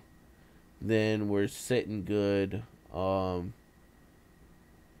L, then we're sitting good.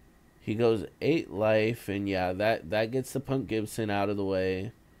 He goes 8 life, and yeah, that gets the Punk Gibson out of the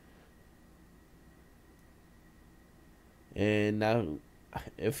way. And now,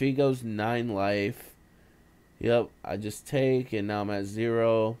 if he goes 9 life, yep, I just take, and now I'm at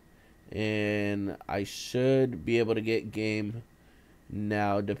 0. And I should be able to get game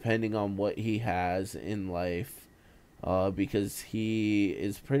now, depending on what he has in life. Because he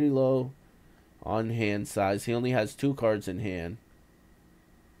is pretty low on hand size. He only has 2 cards in hand.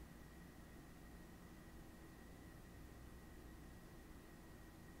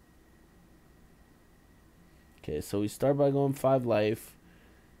 Okay, so we start by going 5 life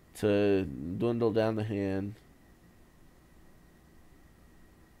to dwindle down the hand.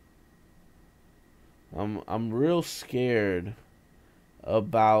 I'm real scared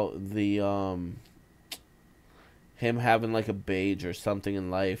about the him having like a Beige or something in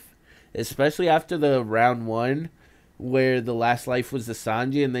life, especially after the round 1 where the last life was the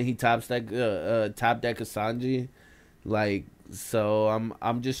Sanji and then he top deck a Sanji. Like, so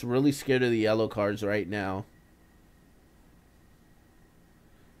I'm just really scared of the yellow cards right now.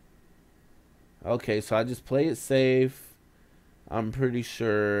 Okay, so I just play it safe. I'm pretty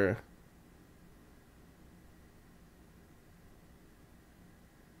sure.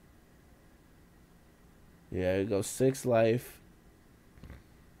 Yeah, it goes 6 life.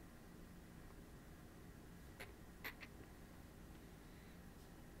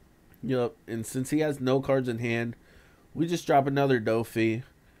 Yep, and since he has no cards in hand, we just drop another Dofi.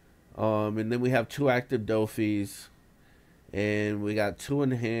 And then we have 2 active Dofis. And we got 2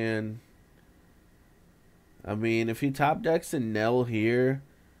 in hand. I mean, if he top decks a Nell here,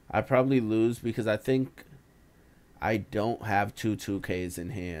 I probably lose because I think I don't have 2-2Ks in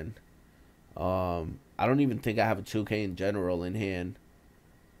hand. I don't even think I have a 2K in general in hand.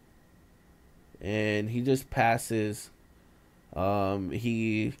 And he just passes.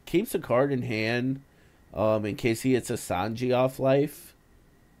 He keeps a card in hand in case he hits a Sanji off life.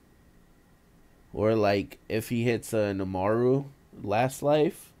 Or like if he hits a Namaru last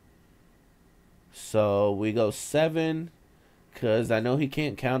life. So we go 7 because I know he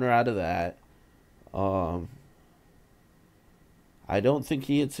can't counter out of that. I don't think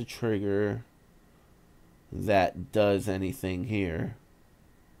he hits a trigger that does anything here.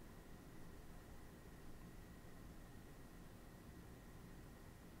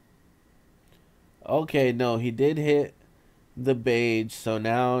 Okay, no, he did hit the Bage, so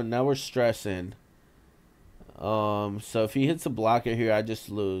now we're stressing. So if he hits a blocker here, I just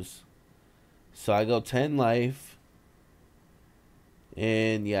lose. So I go 10 life.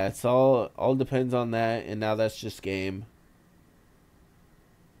 And yeah, it's all depends on that, and now that's just game.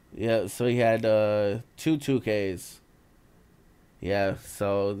 Yeah, so he had 2-2Ks. Yeah,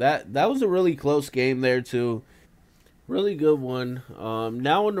 so that was a really close game there too. Really good one.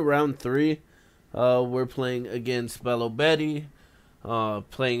 Now in the round 3, we're playing against Bello Betty,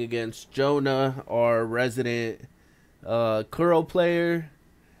 playing against Jonah, our resident Kuro player.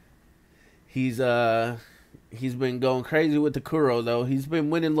 He's been going crazy with the Kuro though. He's been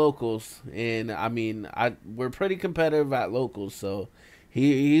winning locals, and I mean, we're pretty competitive at locals, so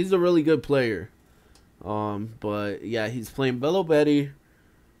he's a really good player. But yeah, he's playing Bello Betty.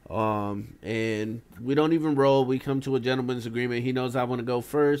 And we don't even roll. We come to a gentleman's agreement. He knows I want to go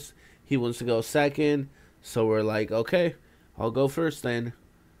first. He wants to go second. So we're like, okay, I'll go first then.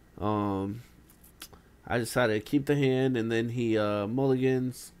 I decided to keep the hand, and then he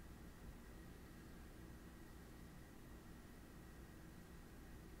mulligans.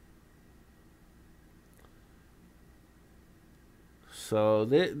 So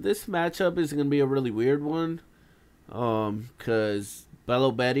this matchup is going to be a really weird one. Because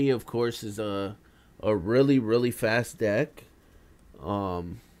Bello Betty, of course, is a really, really fast deck.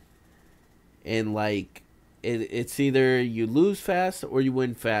 And like it's either you lose fast or you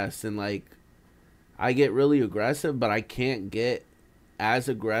win fast, and like I get really aggressive, but I can't get as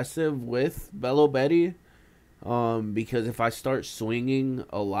aggressive with Bello Betty. Because if I start swinging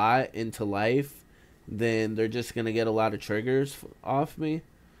a lot into life, then they're just gonna get a lot of triggers off me.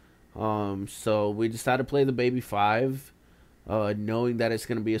 So we decided to play the baby 5, knowing that it's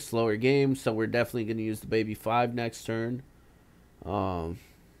gonna be a slower game. So we're definitely gonna use the baby 5 next turn.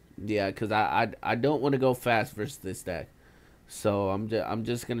 Yeah, because I don't want to go fast versus this deck. So I'm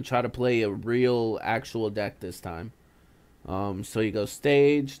just gonna try to play a real actual deck this time. So you go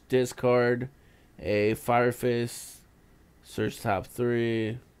stage, discard a Fire Fist, search top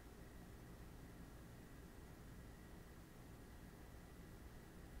 3.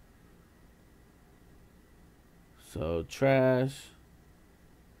 So trash.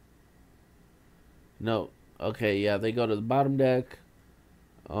 No. Okay, yeah, they go to the bottom deck.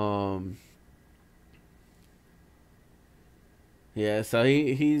 Yeah, so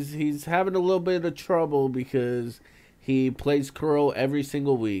he's having a little bit of trouble because he plays Kuro every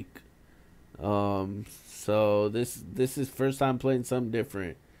single week. So this is first time playing something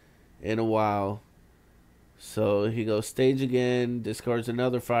different in a while. So he goes stage again, discards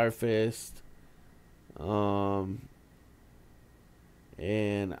another Fire Fist.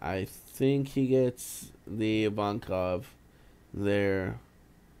 And I think he gets the Ivankov there,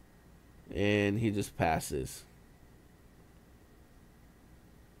 and he just passes.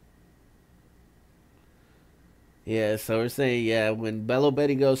 Yeah, so we're saying, yeah, when Bello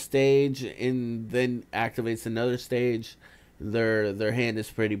Betty goes stage and then activates another stage, their hand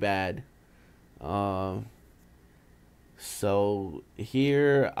is pretty bad. So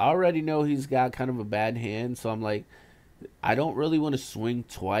here, I already know he's got kind of a bad hand, so I'm like, I don't really want to swing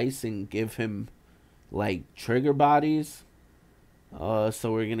twice and give him like trigger bodies. So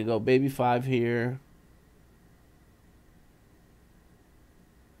we're gonna go baby 5 here.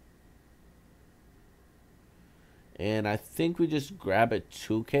 And I think we just grab a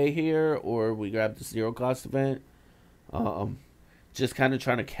 2K here, or we grab the 0 cost event. just kind of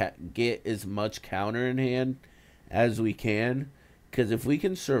trying to get as much counter in hand as we can. Because if we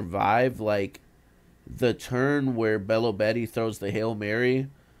can survive, like, the turn where Bello Betty throws the Hail Mary,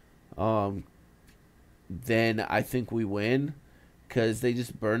 then I think we win. Because they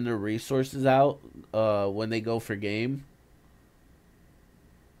just burn their resources out when they go for game.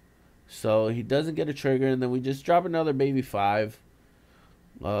 So he doesn't get a trigger, and then we just drop another baby 5.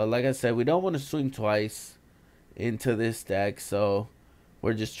 Like I said, we don't want to swing twice into this deck, so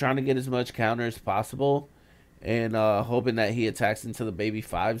we're just trying to get as much counter as possible, and hoping that he attacks into the baby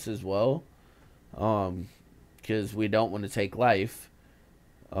 5s as well, because we don't want to take life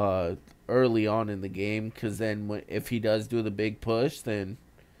early on in the game, because then if he does do the big push, then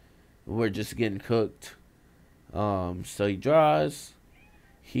we're just getting cooked. So he draws.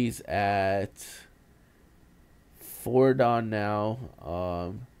 He's at 4 Dawn now.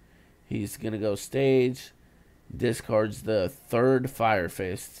 He's going to go stage. Discards the 3rd Fire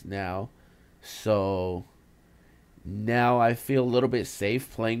Fist now. So now I feel a little bit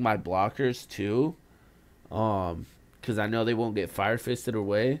safe playing my blockers too. Because I know they won't get Fire Fisted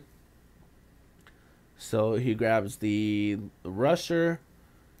away. So he grabs the Rusher.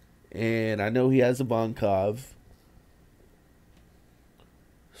 And I know he has a Bonkov.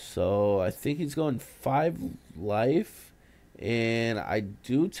 So I think he's going 5 life. And I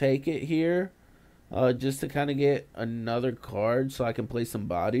do take it here. Just to kind of get another card so I can play some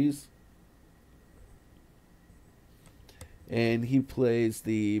bodies. And he plays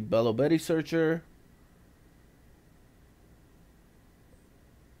the Bello Betty Searcher.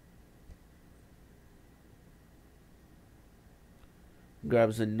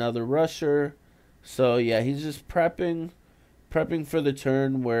 Grabs another Rusher. So yeah, he's just prepping for the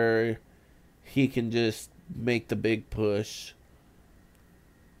turn where he can just make the big push.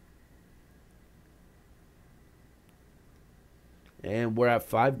 And we're at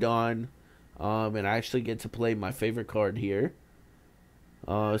 5 Dawn. And I actually get to play my favorite card here.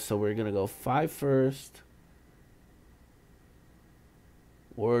 So we're going to go 5 first.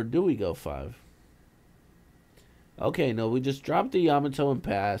 Or do we go 5? Okay, no, we just dropped the Yamato and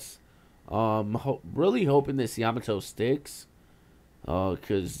pass. Really hoping this Yamato sticks.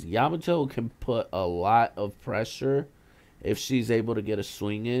 Because Yamato can put a lot of pressure if she's able to get a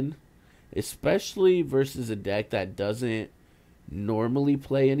swing in. Especially versus a deck that doesn't normally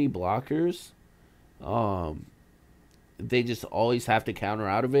play any blockers. They just always have to counter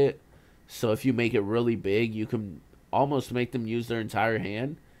out of it. So if you make it really big, you can almost make them use their entire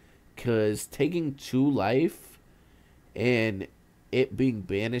hand. Because taking 2 life and it being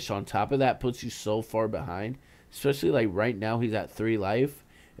banished on top of that puts you so far behind. Especially like right now he's at 3 life.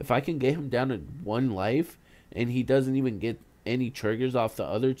 If I can get him down to 1 life and he doesn't even get any triggers off the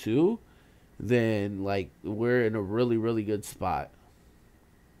other 2, then like we're in a really, really good spot.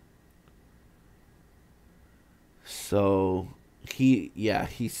 So he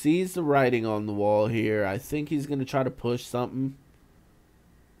sees the writing on the wall here. I think he's going to try to push something.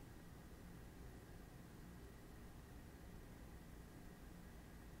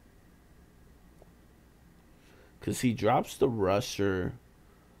 Because he drops the Rusher.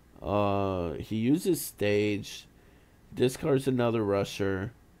 He uses stage. Discards another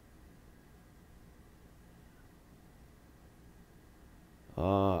Rusher.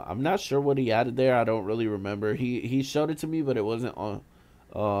 I'm not sure what he added there. I don't really remember. He showed it to me, but it wasn't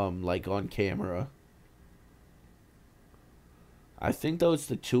on like on camera. I think though it's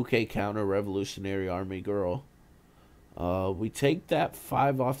the 2K counter Revolutionary Army Girl. We take that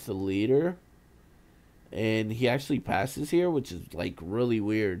 5 off the leader. And he actually passes here, which is like really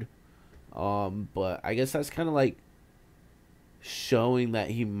weird. But I guess that's kind of like showing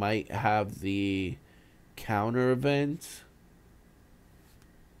that he might have the counter event.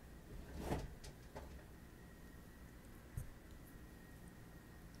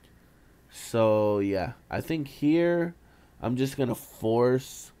 So yeah, I think here I'm just gonna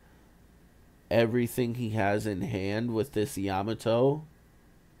force everything he has in hand with this Yamato.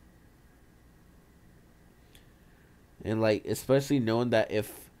 And like, especially knowing that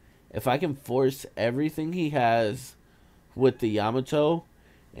if I can force everything he has with the Yamato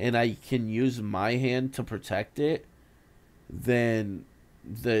and I can use my hand to protect it, then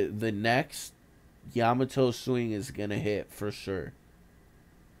the next Yamato swing is gonna hit for sure.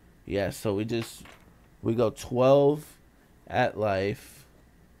 Yeah, so we go 12 at life.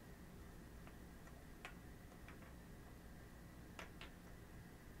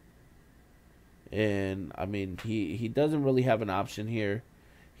 And, I mean, he doesn't really have an option here.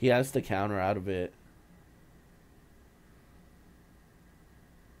 He has to counter out of it.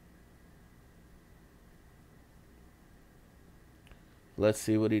 Let's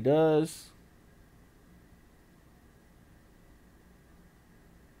see what he does.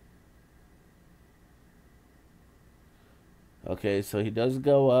 Okay, so he does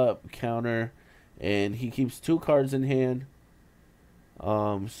go up, counter, and he keeps 2 cards in hand.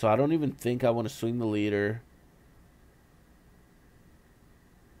 So I don't even think I want to swing the leader.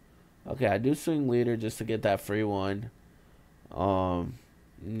 Okay, I do swing leader just to get that free one.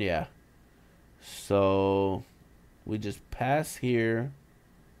 Yeah. So we just pass here.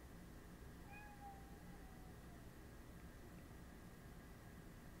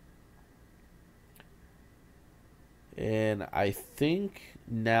 And I think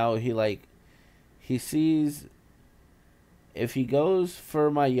now he sees if he goes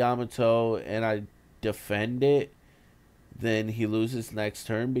for my Yamato and I defend it, then he loses next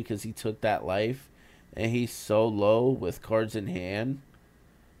turn because he took that life and he's so low with cards in hand.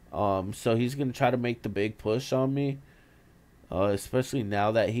 So he's gonna try to make the big push on me. Especially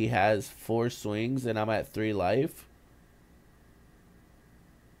now that he has 4 swings and I'm at 3 life.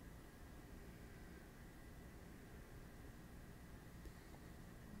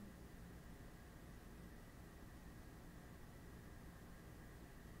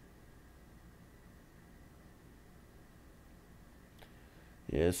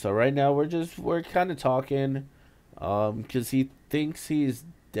 Yeah, so right now we're kind of talking, cause he thinks he's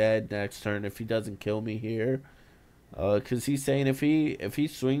dead next turn if he doesn't kill me here. Cause he's saying if he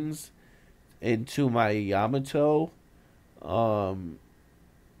swings into my Yamato, um,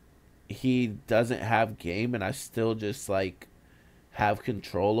 he doesn't have game, and I still just like have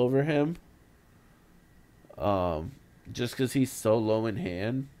control over him. Um, just cause he's so low in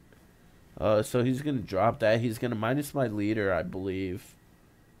hand. So he's gonna drop that. He's gonna minus my leader, I believe.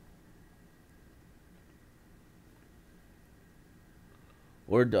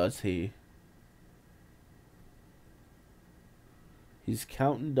 Or does he? He's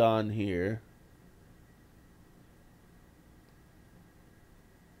counting Don here.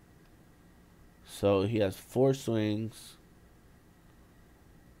 So he has 4 swings.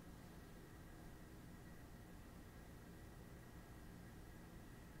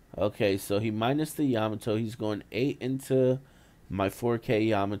 Okay, so he minus the Yamato. He's going 8 into my 4K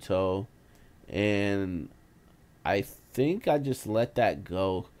Yamato. And I think I just let that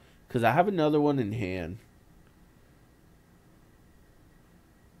go. Because I have another one in hand.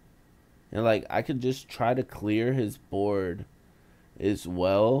 And, like, I could just try to clear his board as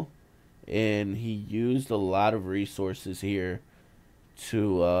well. And he used a lot of resources here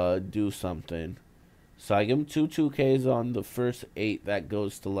to do something. So I give him 2 2Ks on the first 8 that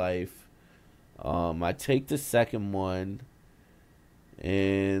goes to life. I take the second one.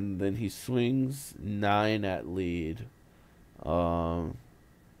 And then he swings 9 at lead.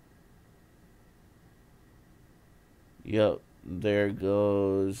 Yep, there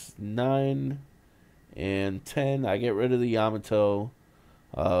goes 9 and 10. I get rid of the Yamato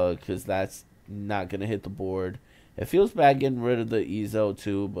because that's not going to hit the board. It feels bad getting rid of the Izo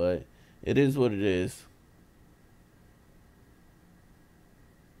too, but it is what it is.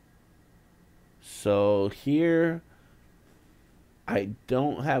 So here, I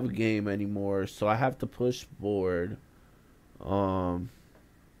don't have a game anymore, so I have to push board.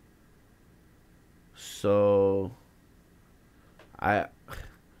 So I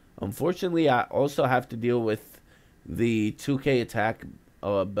unfortunately I also have to deal with the 2K attack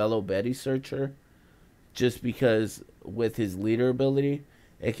Bello Betty searcher just because with his leader ability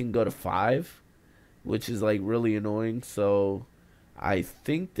it can go to 5, which is like really annoying. So I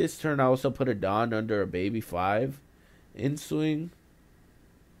think this turn I also put a Don under a baby 5 in swing.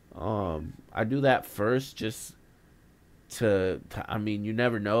 I do that first just I mean, you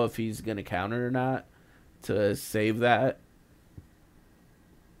never know if he's gonna counter or not, to save that.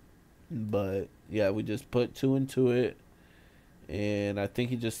 But yeah, we just put 2 into it, and I think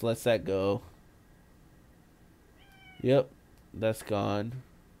he just lets that go. Yep, that's gone.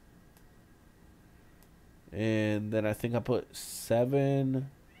 And then I think I put 7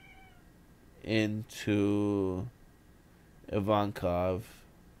 into Ivankov.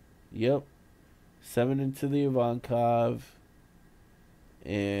 Yep, 7 into the Ivankov.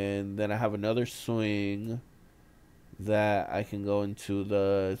 And then I have another swing that I can go into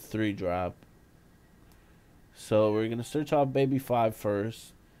the 3 drop. So we're going to search off baby 5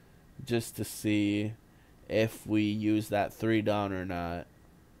 first, just to see if we use that 3 down or not.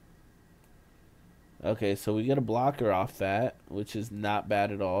 Okay, so we get a blocker off that, which is not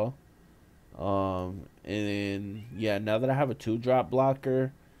bad at all. And then, yeah, now that I have a 2 drop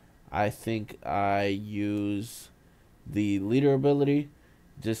blocker, I think I use the leader ability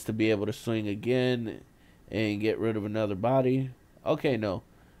just to be able to swing again and get rid of another body. Okay, no.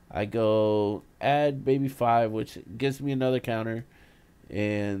 I go add baby 5, which gives me another counter.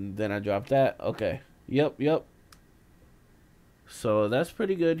 And then I drop that. Okay. Yep, yep. So that's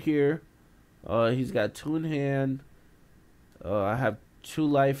pretty good here. He's got 2 in hand. I have 2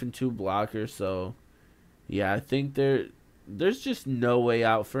 life and 2 blockers. So, yeah, I think there's just no way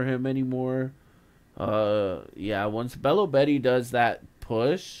out for him anymore. Yeah, once Bello Betty does that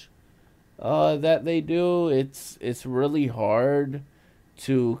push that they do, it's really hard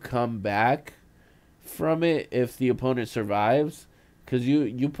to come back from it if the opponent survives, because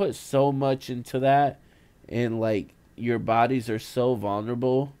you put so much into that, and like your bodies are so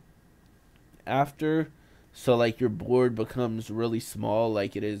vulnerable after, so like your board becomes really small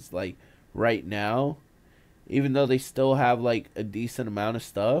like it is like right now, even though they still have like a decent amount of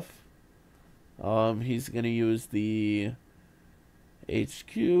stuff. He's gonna use the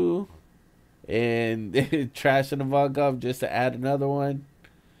HQ and trash in the Volkov just to add another one.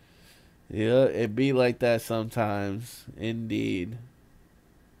 Yeah, it be like that sometimes, indeed.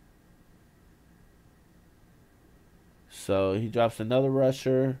 So he drops another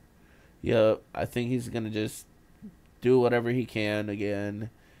rusher. Yep, I think he's gonna just do whatever he can again,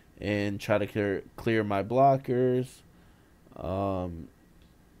 and try to clear my blockers. Um,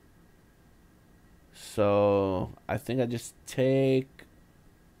 so I think I just take.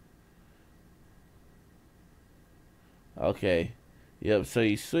 Okay, yep. So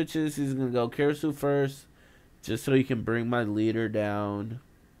he switches. He's gonna go Karasu first, just so he can bring my leader down.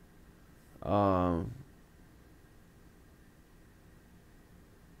 Um,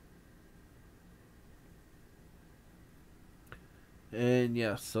 and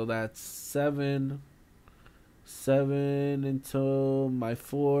yeah, so that's 7 until my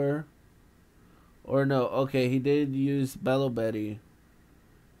 4. Or no, okay, he did use Bello Betty,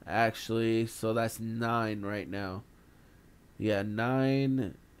 actually, so that's 9 right now. Yeah,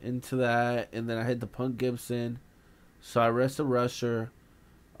 9 into that, and then I hit the Punk Gibson, so I rest a rusher.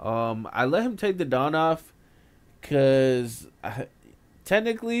 I let him take the Dawn off, because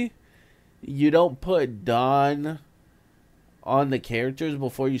technically, you don't put Dawn on the characters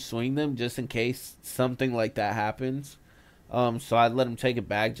before you swing them, just in case something like that happens. So I let him take it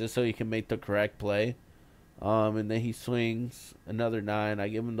back just so he can make the correct play. And then he swings another 9. I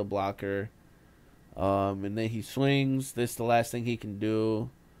give him the blocker. And then he swings. This is the last thing he can do.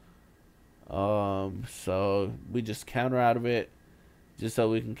 So we just counter out of it, just so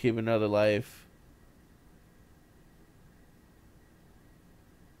we can keep another life.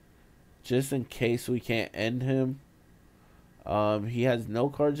 Just in case we can't end him. He has no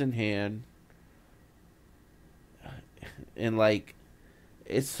cards in hand. And like,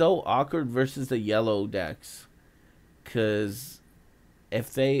 it's so awkward versus the yellow decks, because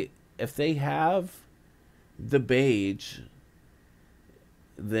if they have the beige,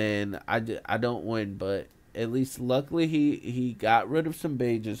 then I don't win. But at least luckily he got rid of some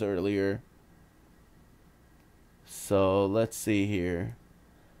beiges earlier. So let's see here.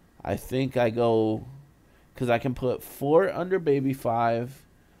 I think I go, because I can put 4 under baby 5,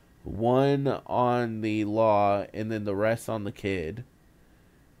 1 on the law, and then the rest on the kid,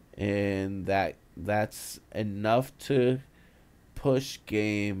 and that's enough to push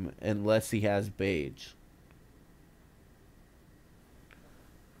game unless he has beige.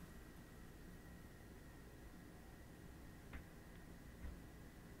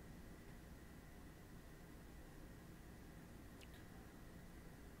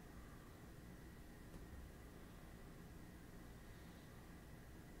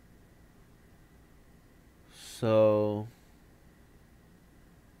 So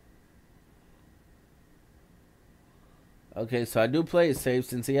okay, so I do play it safe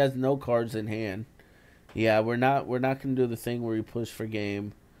since he has no cards in hand. Yeah, we're not gonna do the thing where we push for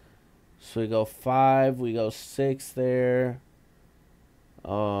game. So we go 5, we go 6 there.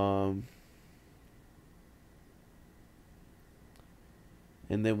 Um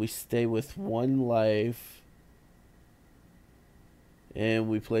and then we stay with 1 life. And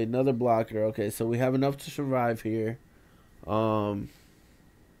we play another blocker. Okay, so we have enough to survive here. Um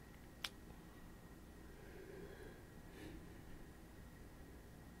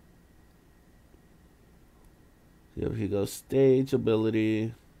If he goes stage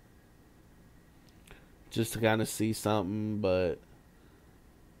ability, just to kind of see something, but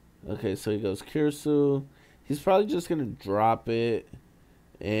okay, so he goes Kirsu. He's probably just gonna drop it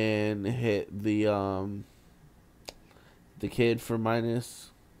and hit the kid for minus.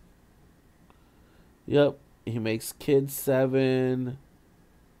 Yep, he makes kid 7,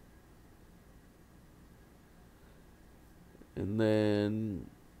 and then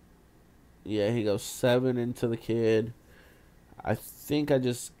yeah, he goes 7 into the kid. I think I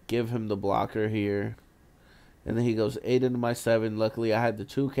just give him the blocker here. And then he goes 8 into my 7. Luckily, I had the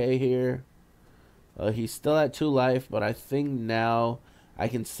 2K here. He's still at 2 life, but I think now I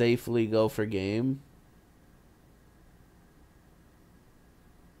can safely go for game.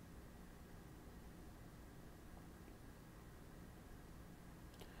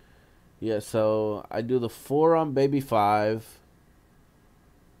 Yeah, so I do the 4 on baby 5.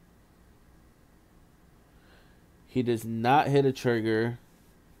 He does not hit a trigger.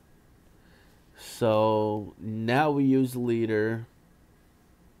 So now we use leader.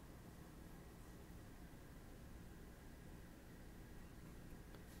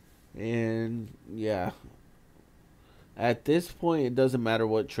 And yeah. At this point, it doesn't matter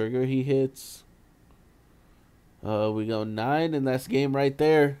what trigger he hits. We go 9, and that's game right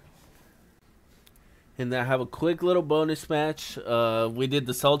there. And then I have a quick little bonus match. We did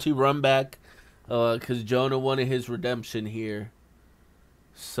the salty run back because Jonah wanted his redemption here.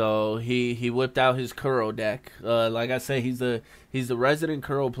 So he whipped out his Kuro deck. Like I say, he's the resident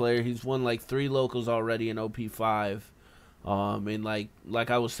Kuro player. He's won like 3 locals already in OP5. And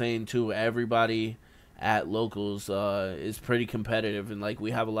like I was saying too, everybody at locals is pretty competitive, and like we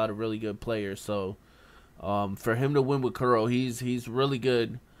have a lot of really good players. So for him to win with Kuro, he's really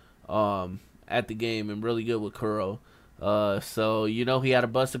good at the game and really good with Kuro. So he had to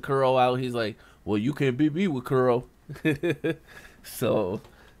bust a Kuro out. He's like, well, you can't beat me with Kuro. So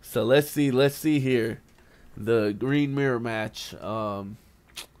let's see here, the green mirror match.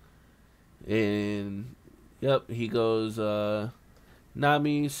 And yep, he goes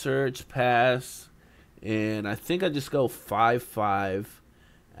Nami, search, pass, and I think I just go 5/5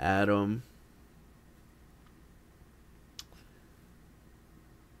 at him.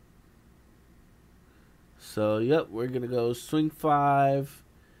 So yep, we're gonna go swing 5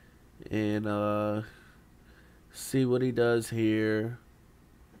 and see what he does here.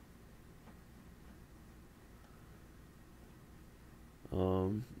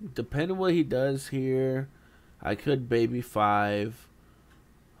 Depending what he does here, I could baby 5.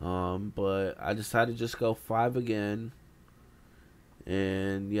 But I decided to just go 5 again.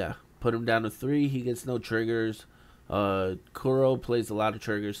 And yeah, put him down to 3. He gets no triggers. Kuro plays a lot of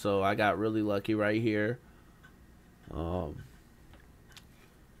triggers, so I got really lucky right here.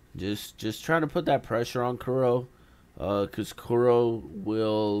 Just trying to put that pressure on Kuro, because Kuro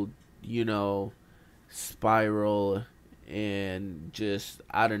will, spiral and just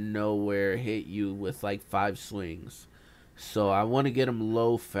out of nowhere hit you with like 5 swings. So I want to get him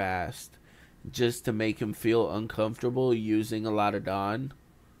low fast just to make him feel uncomfortable using a lot of Dawn.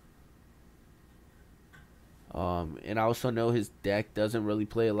 And I also know his deck doesn't really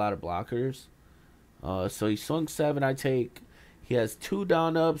play a lot of blockers. So he swung 7, I take. He has 2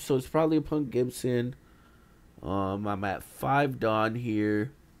 Dawn up, so it's probably a Punk Gibson. I'm at 5 Dawn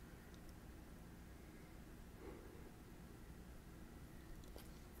here.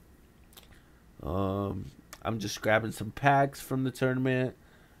 I'm just grabbing some packs from the tournament.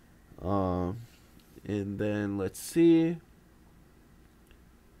 And then let's see.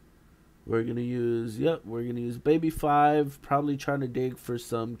 We're gonna use baby 5, probably trying to dig for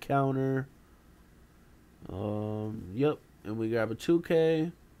some counter. Yep, and we grab a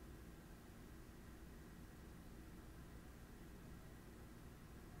 2K.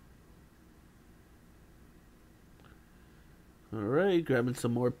 Alright, grabbing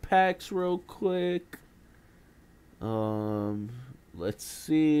some more packs real quick. Let's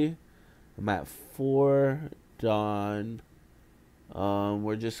see. I'm at 4 Dawn.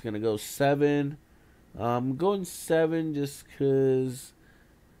 We're just gonna go 7. I'm going 7 just because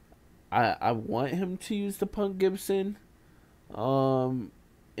I want him to use the Punk Gibson. And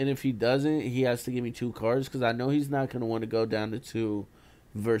if he doesn't, he has to give me 2 cards because I know he's not gonna want to go down to 2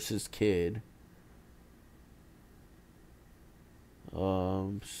 versus Kid.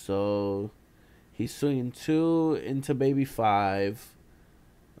 So he's swinging 2 into baby 5.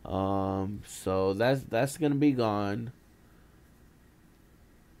 So that's gonna be gone.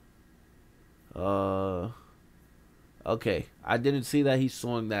 Okay, I didn't see that he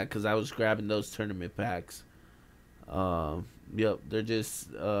swung that because I was grabbing those tournament packs. Yep, they're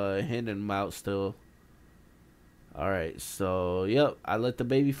just handing them out still. Alright, so yep, I let the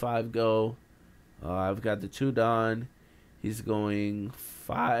baby 5 go. I've got the 2 Dawn. He's going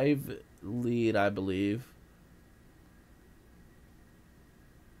 5 lead, I believe.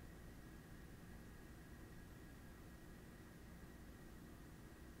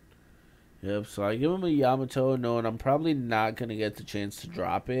 Yep, so I give him a Yamato, knowing I'm probably not going to get the chance to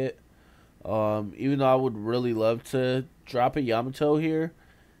drop it. Even though I would really love to drop a Yamato here,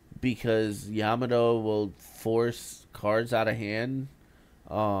 because Yamato will force cards out of hand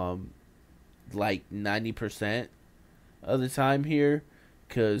like 90% of the time here,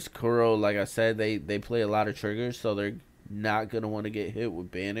 because Kuro, like I said, they play a lot of triggers, so they're not going to want to get hit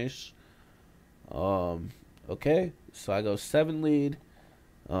with Banish. Okay, so I go 7 lead.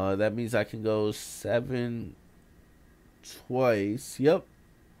 That means I can go 7 twice. Yep.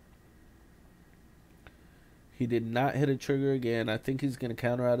 He did not hit a trigger again. I think he's going to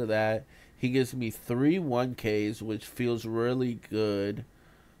counter out of that. He gives me 3 1Ks, which feels really good.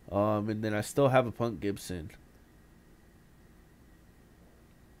 And then I still have a Punk Gibson.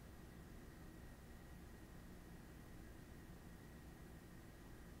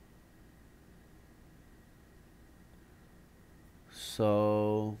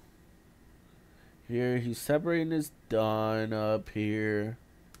 So here he's separating his Dawn up here.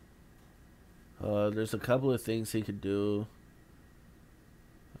 There's a couple of things he could do.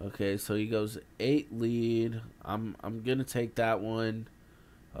 Okay, so he goes 8 lead. I'm gonna take that one.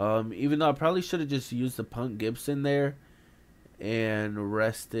 Even though I probably should have just used the Punk Gibson there and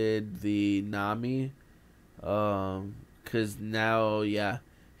rested the Nami. Cause now, yeah,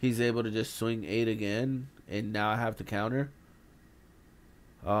 he's able to just swing 8 again, and now I have to counter.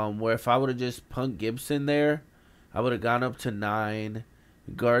 Where if I would have just Punk Gibson there, I would have gone up to 9,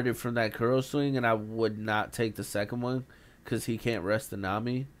 guarded from that Kuro swing, and I would not take the second one because he can't rest the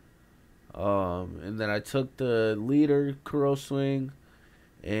Nami. And then I took the leader Kuro swing,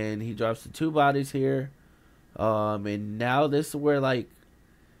 and he drops the 2 bodies here. And now this is where, like,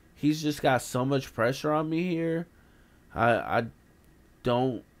 he's just got so much pressure on me here. I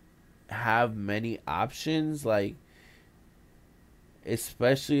don't have many options, like,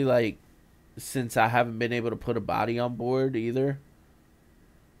 especially, like, since I haven't been able to put a body on board either.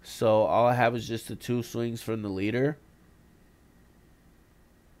 So all I have is just the 2 swings from the leader.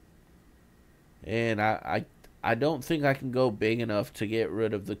 And I don't think I can go big enough to get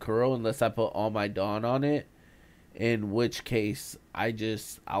rid of the Kuro unless I put all my Dawn on it. In which case,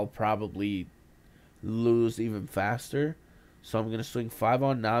 I'll probably lose even faster. So I'm going to swing 5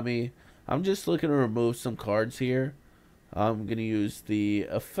 on Nami. I'm just looking to remove some cards here. I'm going to use the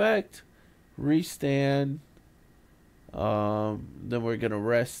effect, restand. Then we're going to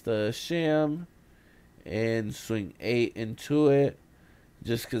rest the Sham and swing 8 into it.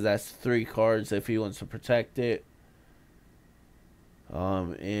 Just because that's 3 cards if he wants to protect it.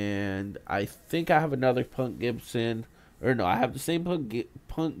 And I think I have another Punk Gibson. Or no, I have the same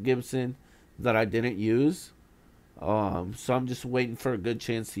Punk Gibson that I didn't use. So I'm just waiting for a good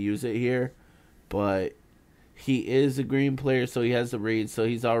chance to use it here. But he is a green player, so he has the read. So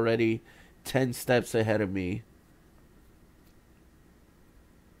he's already 10 steps ahead of me.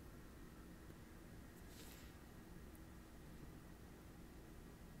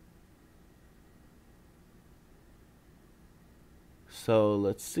 So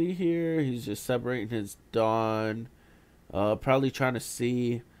let's see here. He's just separating his Dawn. Probably trying to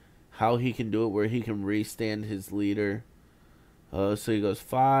see how he can do it where he can restand his leader. So he goes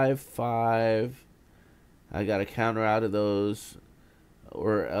 5, 5. I got to counter out of those.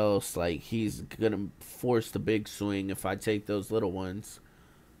 Or else, like, he's going to force the big swing if I take those little ones.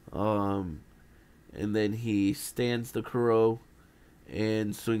 And then he stands the Kuro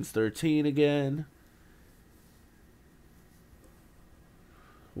and swings 13 again.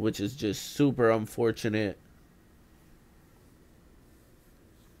 Which is just super unfortunate.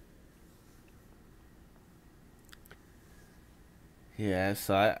 Yeah,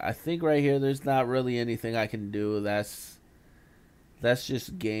 so I think right here there's not really anything I can do. That's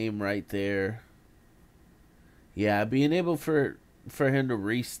just game right there. Yeah, being able for him to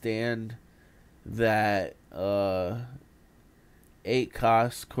restand that 8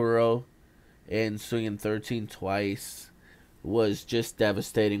 cost Kuro and swinging 13 twice was just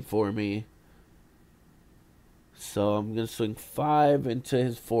devastating for me. So I'm going to swing 5 into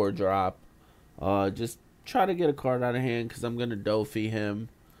his 4 drop. Just try to get a card out of hand because I'm going to Dofi him.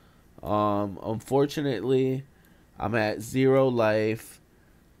 Unfortunately, I'm at 0 life.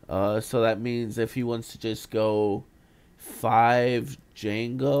 So that means if he wants to just go 5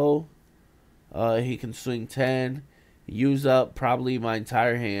 Django, he can swing 10, use up probably my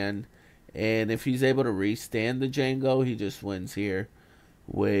entire hand. And if he's able to restand the Django, he just wins here,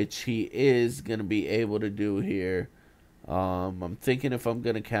 which he is going to be able to do here. I'm thinking if I'm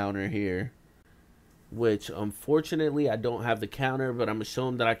going to counter here, which unfortunately I don't have the counter, but I'm going to show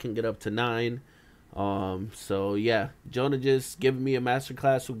him that I can get up to 9. So yeah, Jonah just giving me a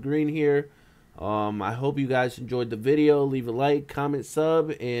masterclass with green here. I hope you guys enjoyed the video. Leave a like, comment,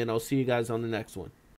 sub, and I'll see you guys on the next one.